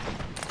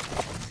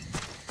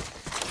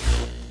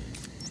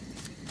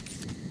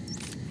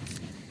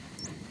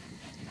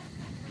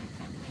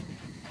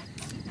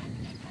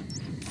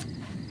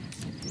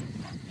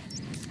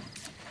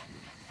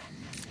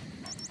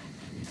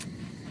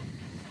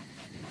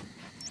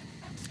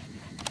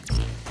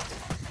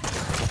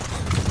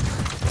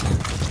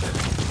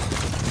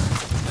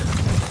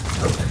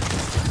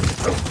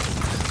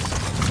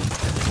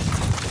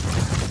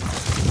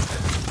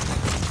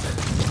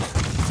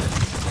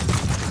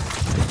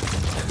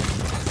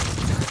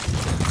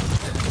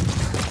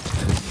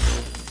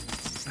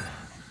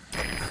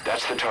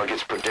 That's the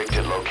target's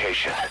predicted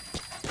location.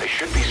 They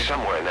should be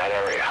somewhere in that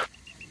area.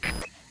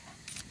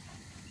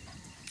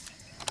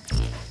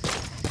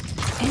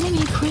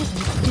 Enemy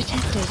presence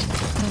detected.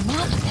 The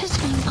map has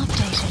been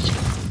updated.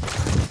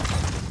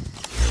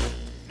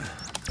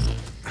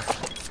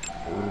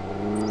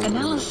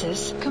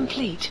 Analysis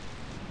complete.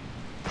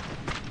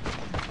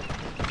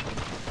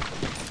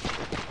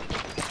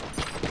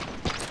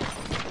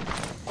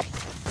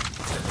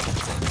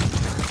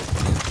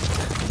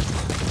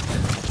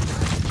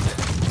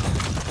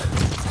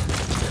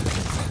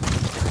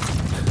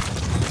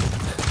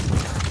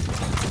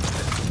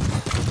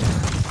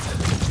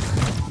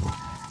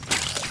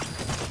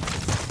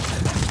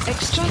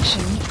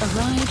 Extraction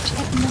arrived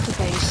at Mother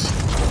Base.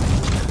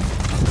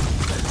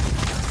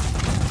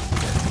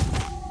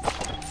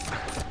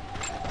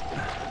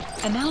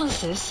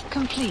 Analysis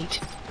complete.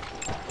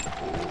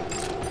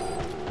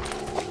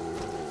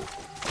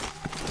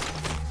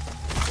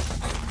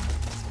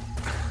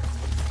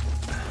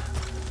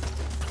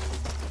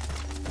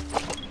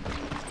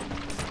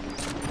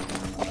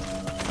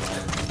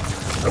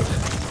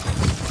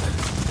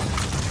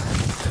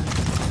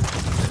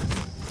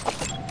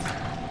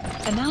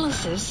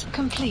 Analysis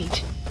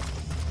complete.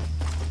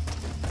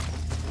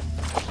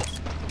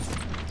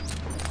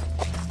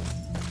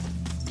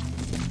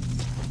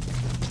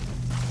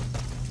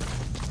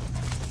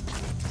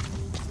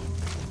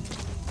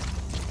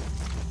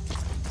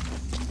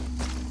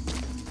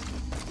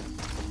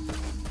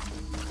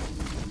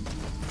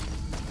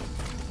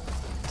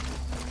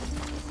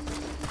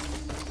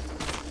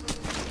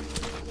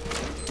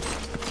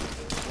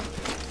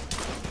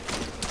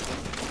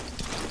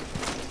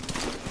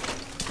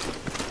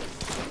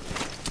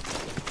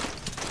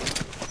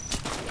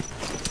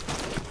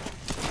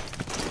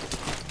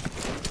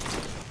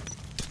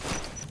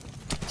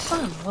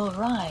 Sun will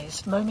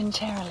rise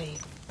momentarily.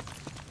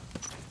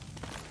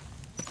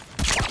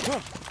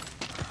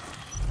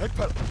 Hey,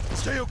 pal,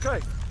 stay okay.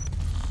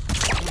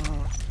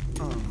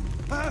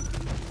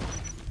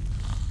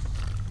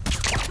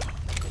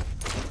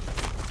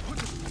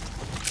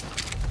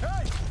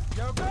 Hey,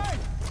 you okay?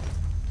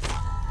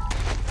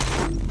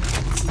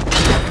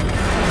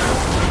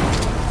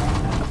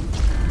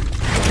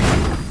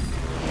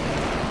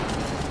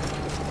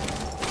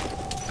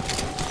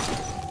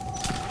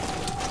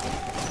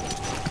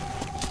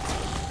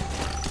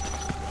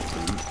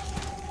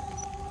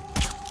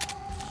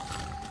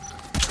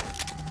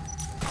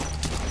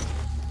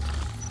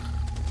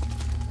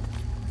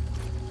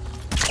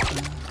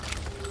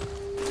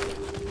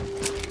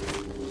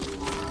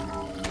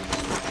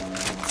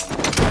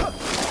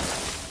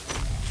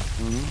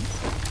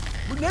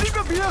 Net nie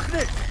beweeg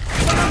nie.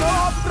 Gaan hom nou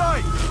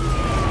afdraai.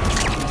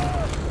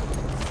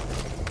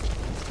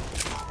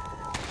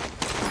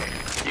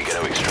 You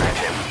gotta extract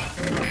him.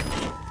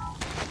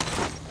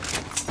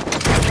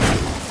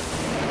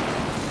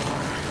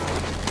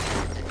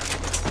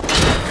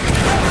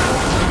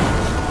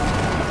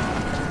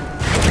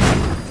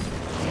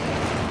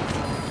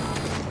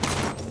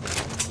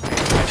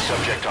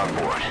 Subject on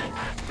board.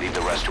 Leave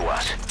the rest to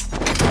us.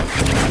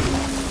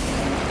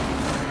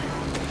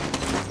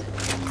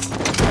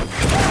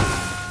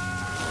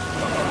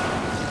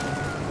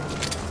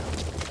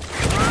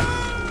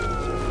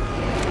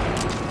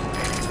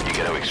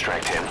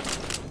 Extract him.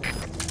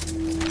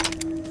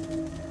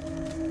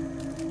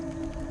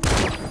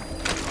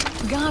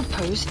 Guard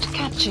post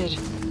captured.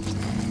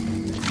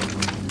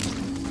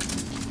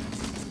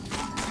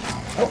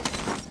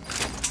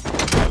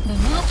 The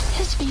map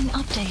has been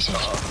updated.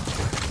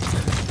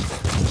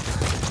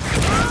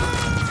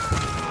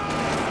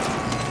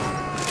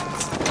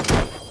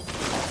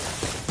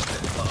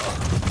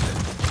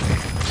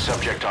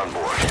 Subject on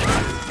board.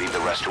 Leave the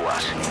rest to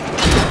us.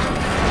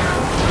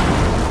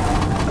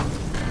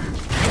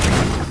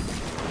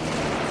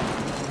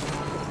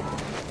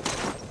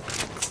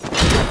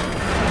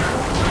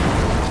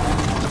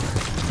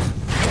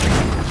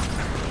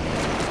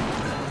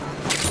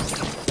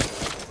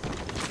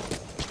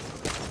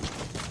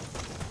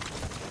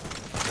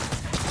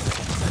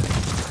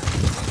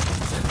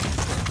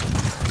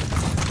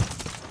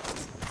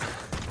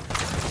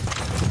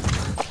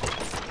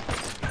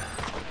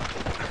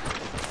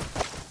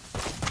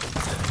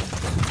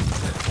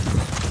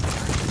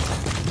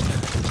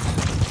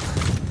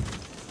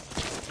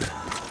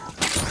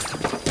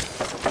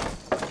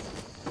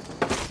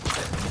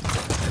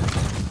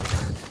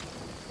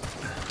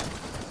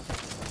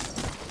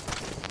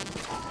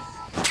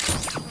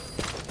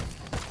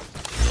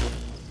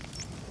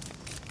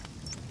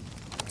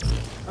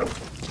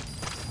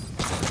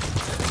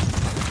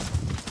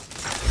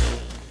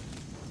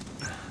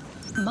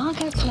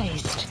 Marker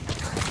placed.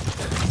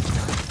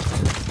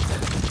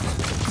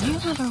 You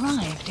have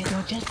arrived at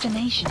your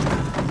destination.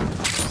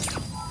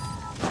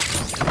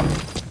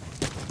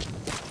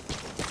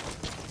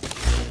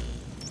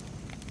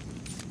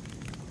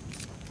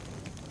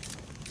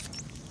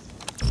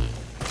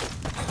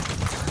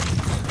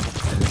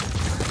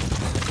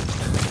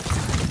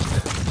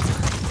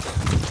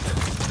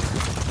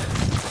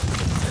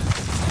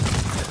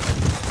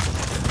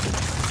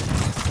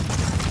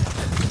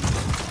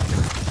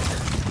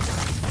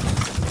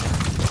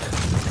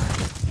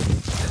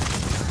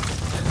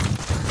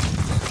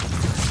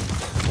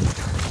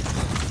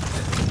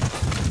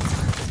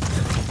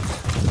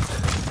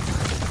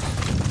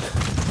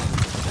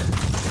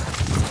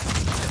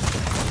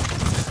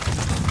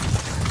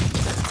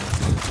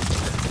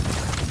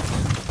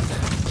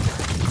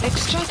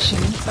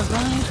 Extraction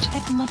arrived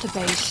at Mother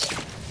Base.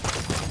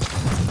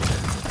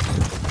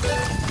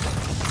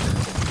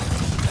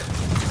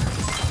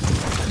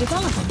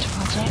 Development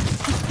project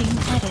has been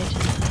added.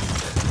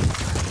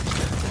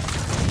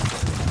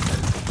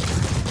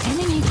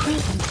 Enemy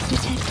presence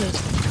detected.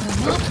 The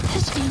map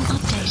has been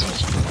updated.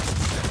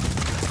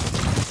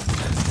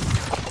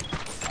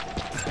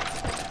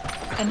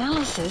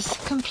 Analysis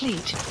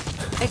complete.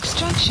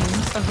 Extraction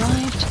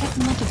arrived at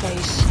Mother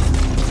Base.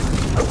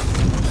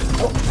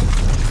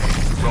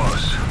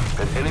 Boss,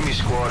 an enemy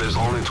squad is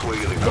on its way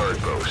to the guard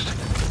post.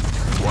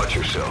 Watch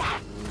yourself.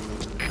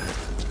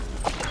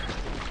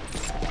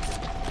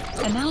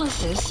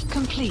 Analysis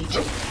complete.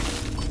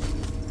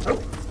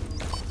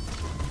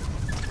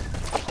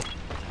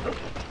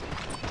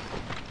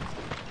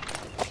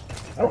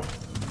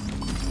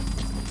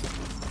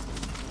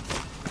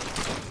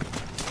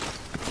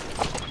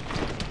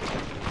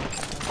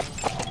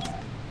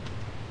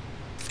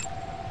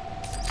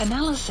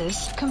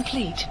 Analysis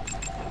complete.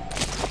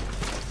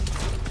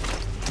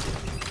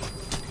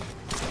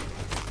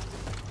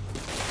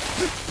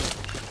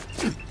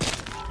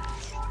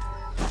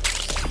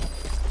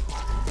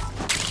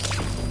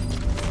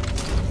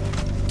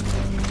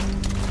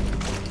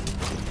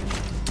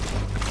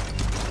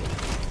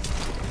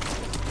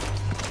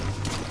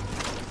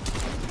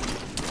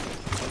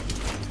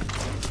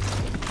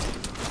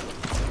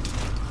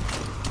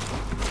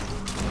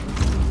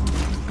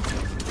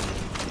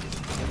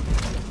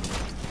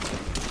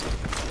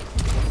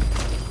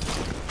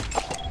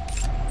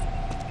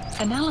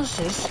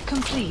 Analysis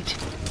complete.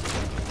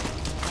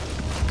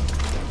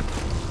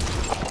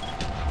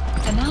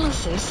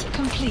 Analysis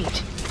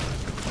complete.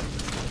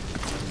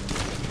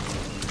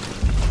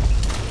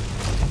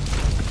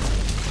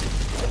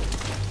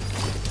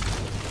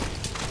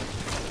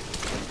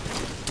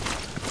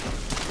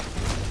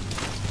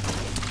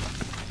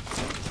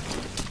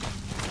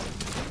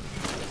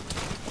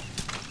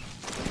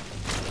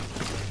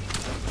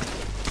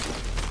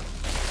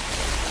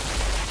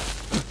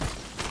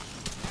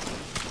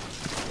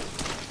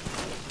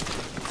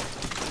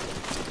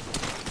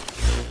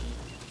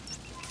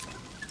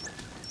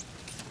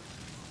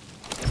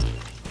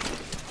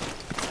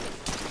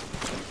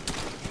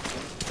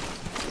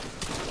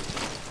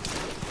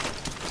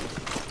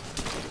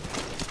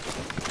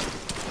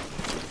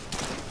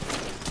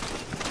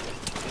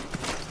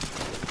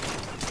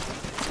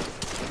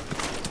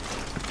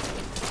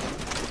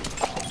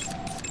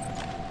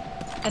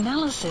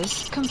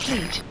 Analysis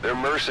complete. They're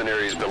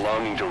mercenaries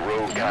belonging to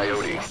Rogue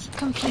Coyote. Analysis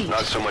complete.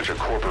 Not so much a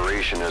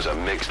corporation as a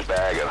mixed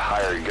bag of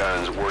hired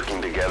guns working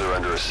together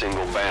under a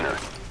single banner.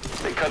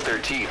 They cut their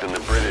teeth in the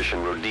British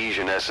and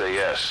Rhodesian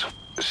SAS,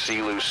 the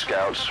Sea-Loo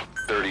Scouts,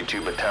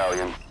 32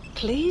 Battalion.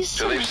 Please.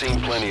 So they've seen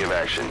plenty of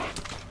action.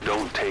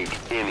 Don't take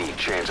any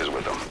chances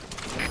with them.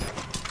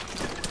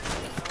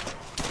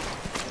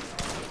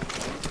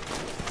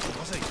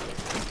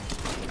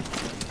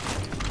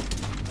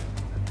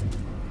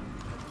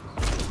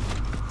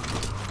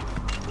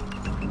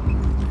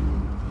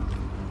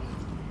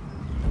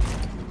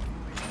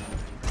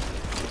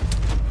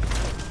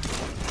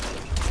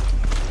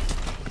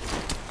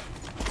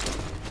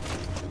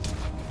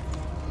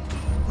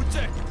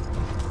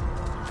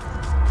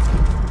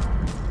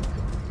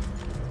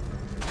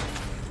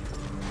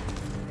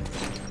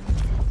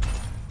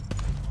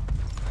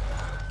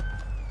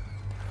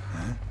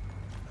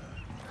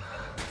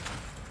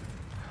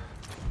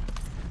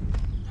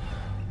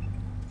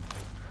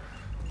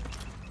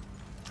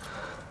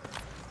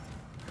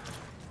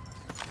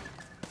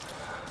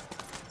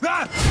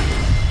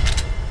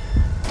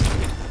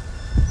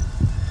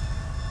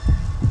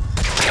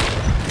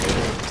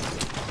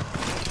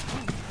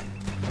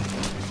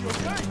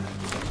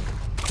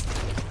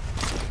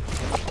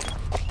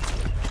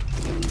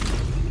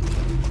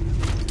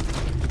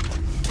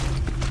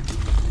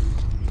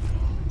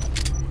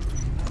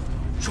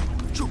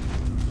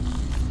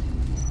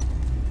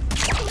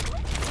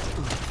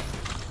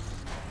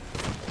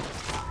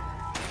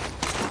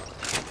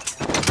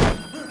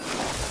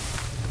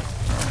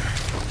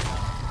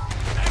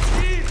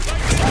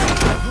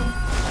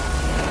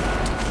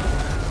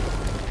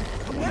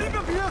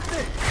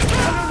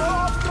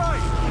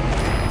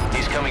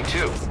 He's coming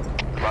too.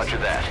 Roger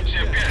that.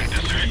 Все, 5,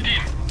 до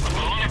 9. De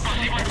kolonne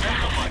pas iemand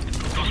weggevat.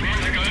 Dat is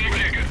moeilijke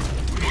inblikken.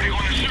 Moet ik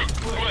onderzoek.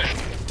 Goed.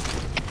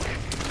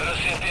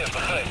 Reciteer,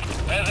 begrijp.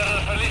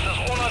 Verdere verlies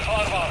is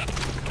onuitvaarbaar.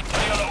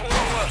 Van jullie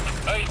oorwoord.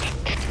 Uit.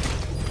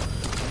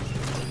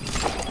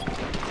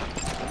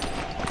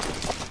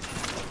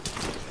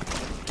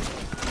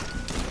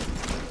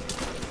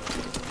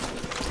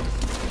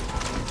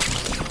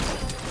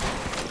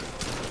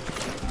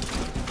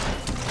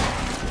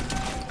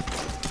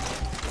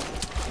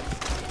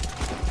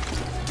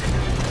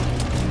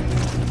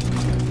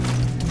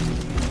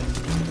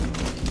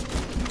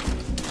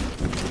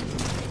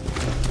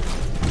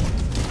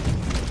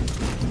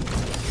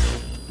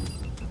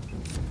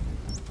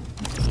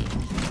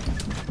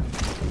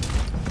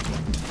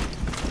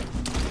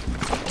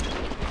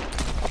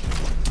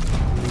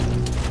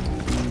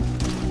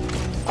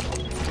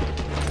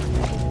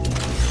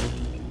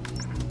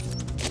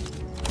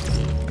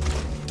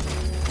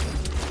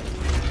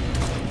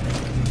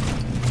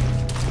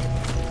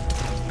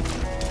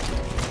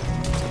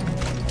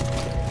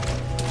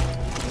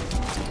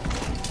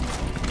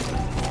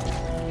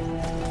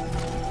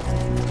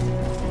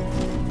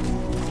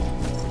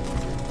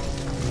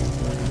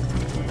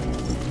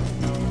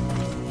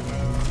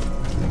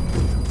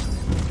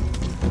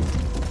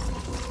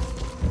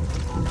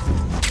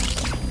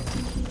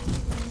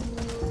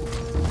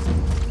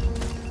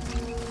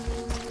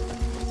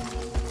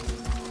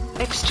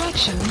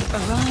 Extraction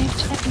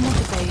arrived at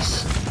Mother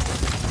Base.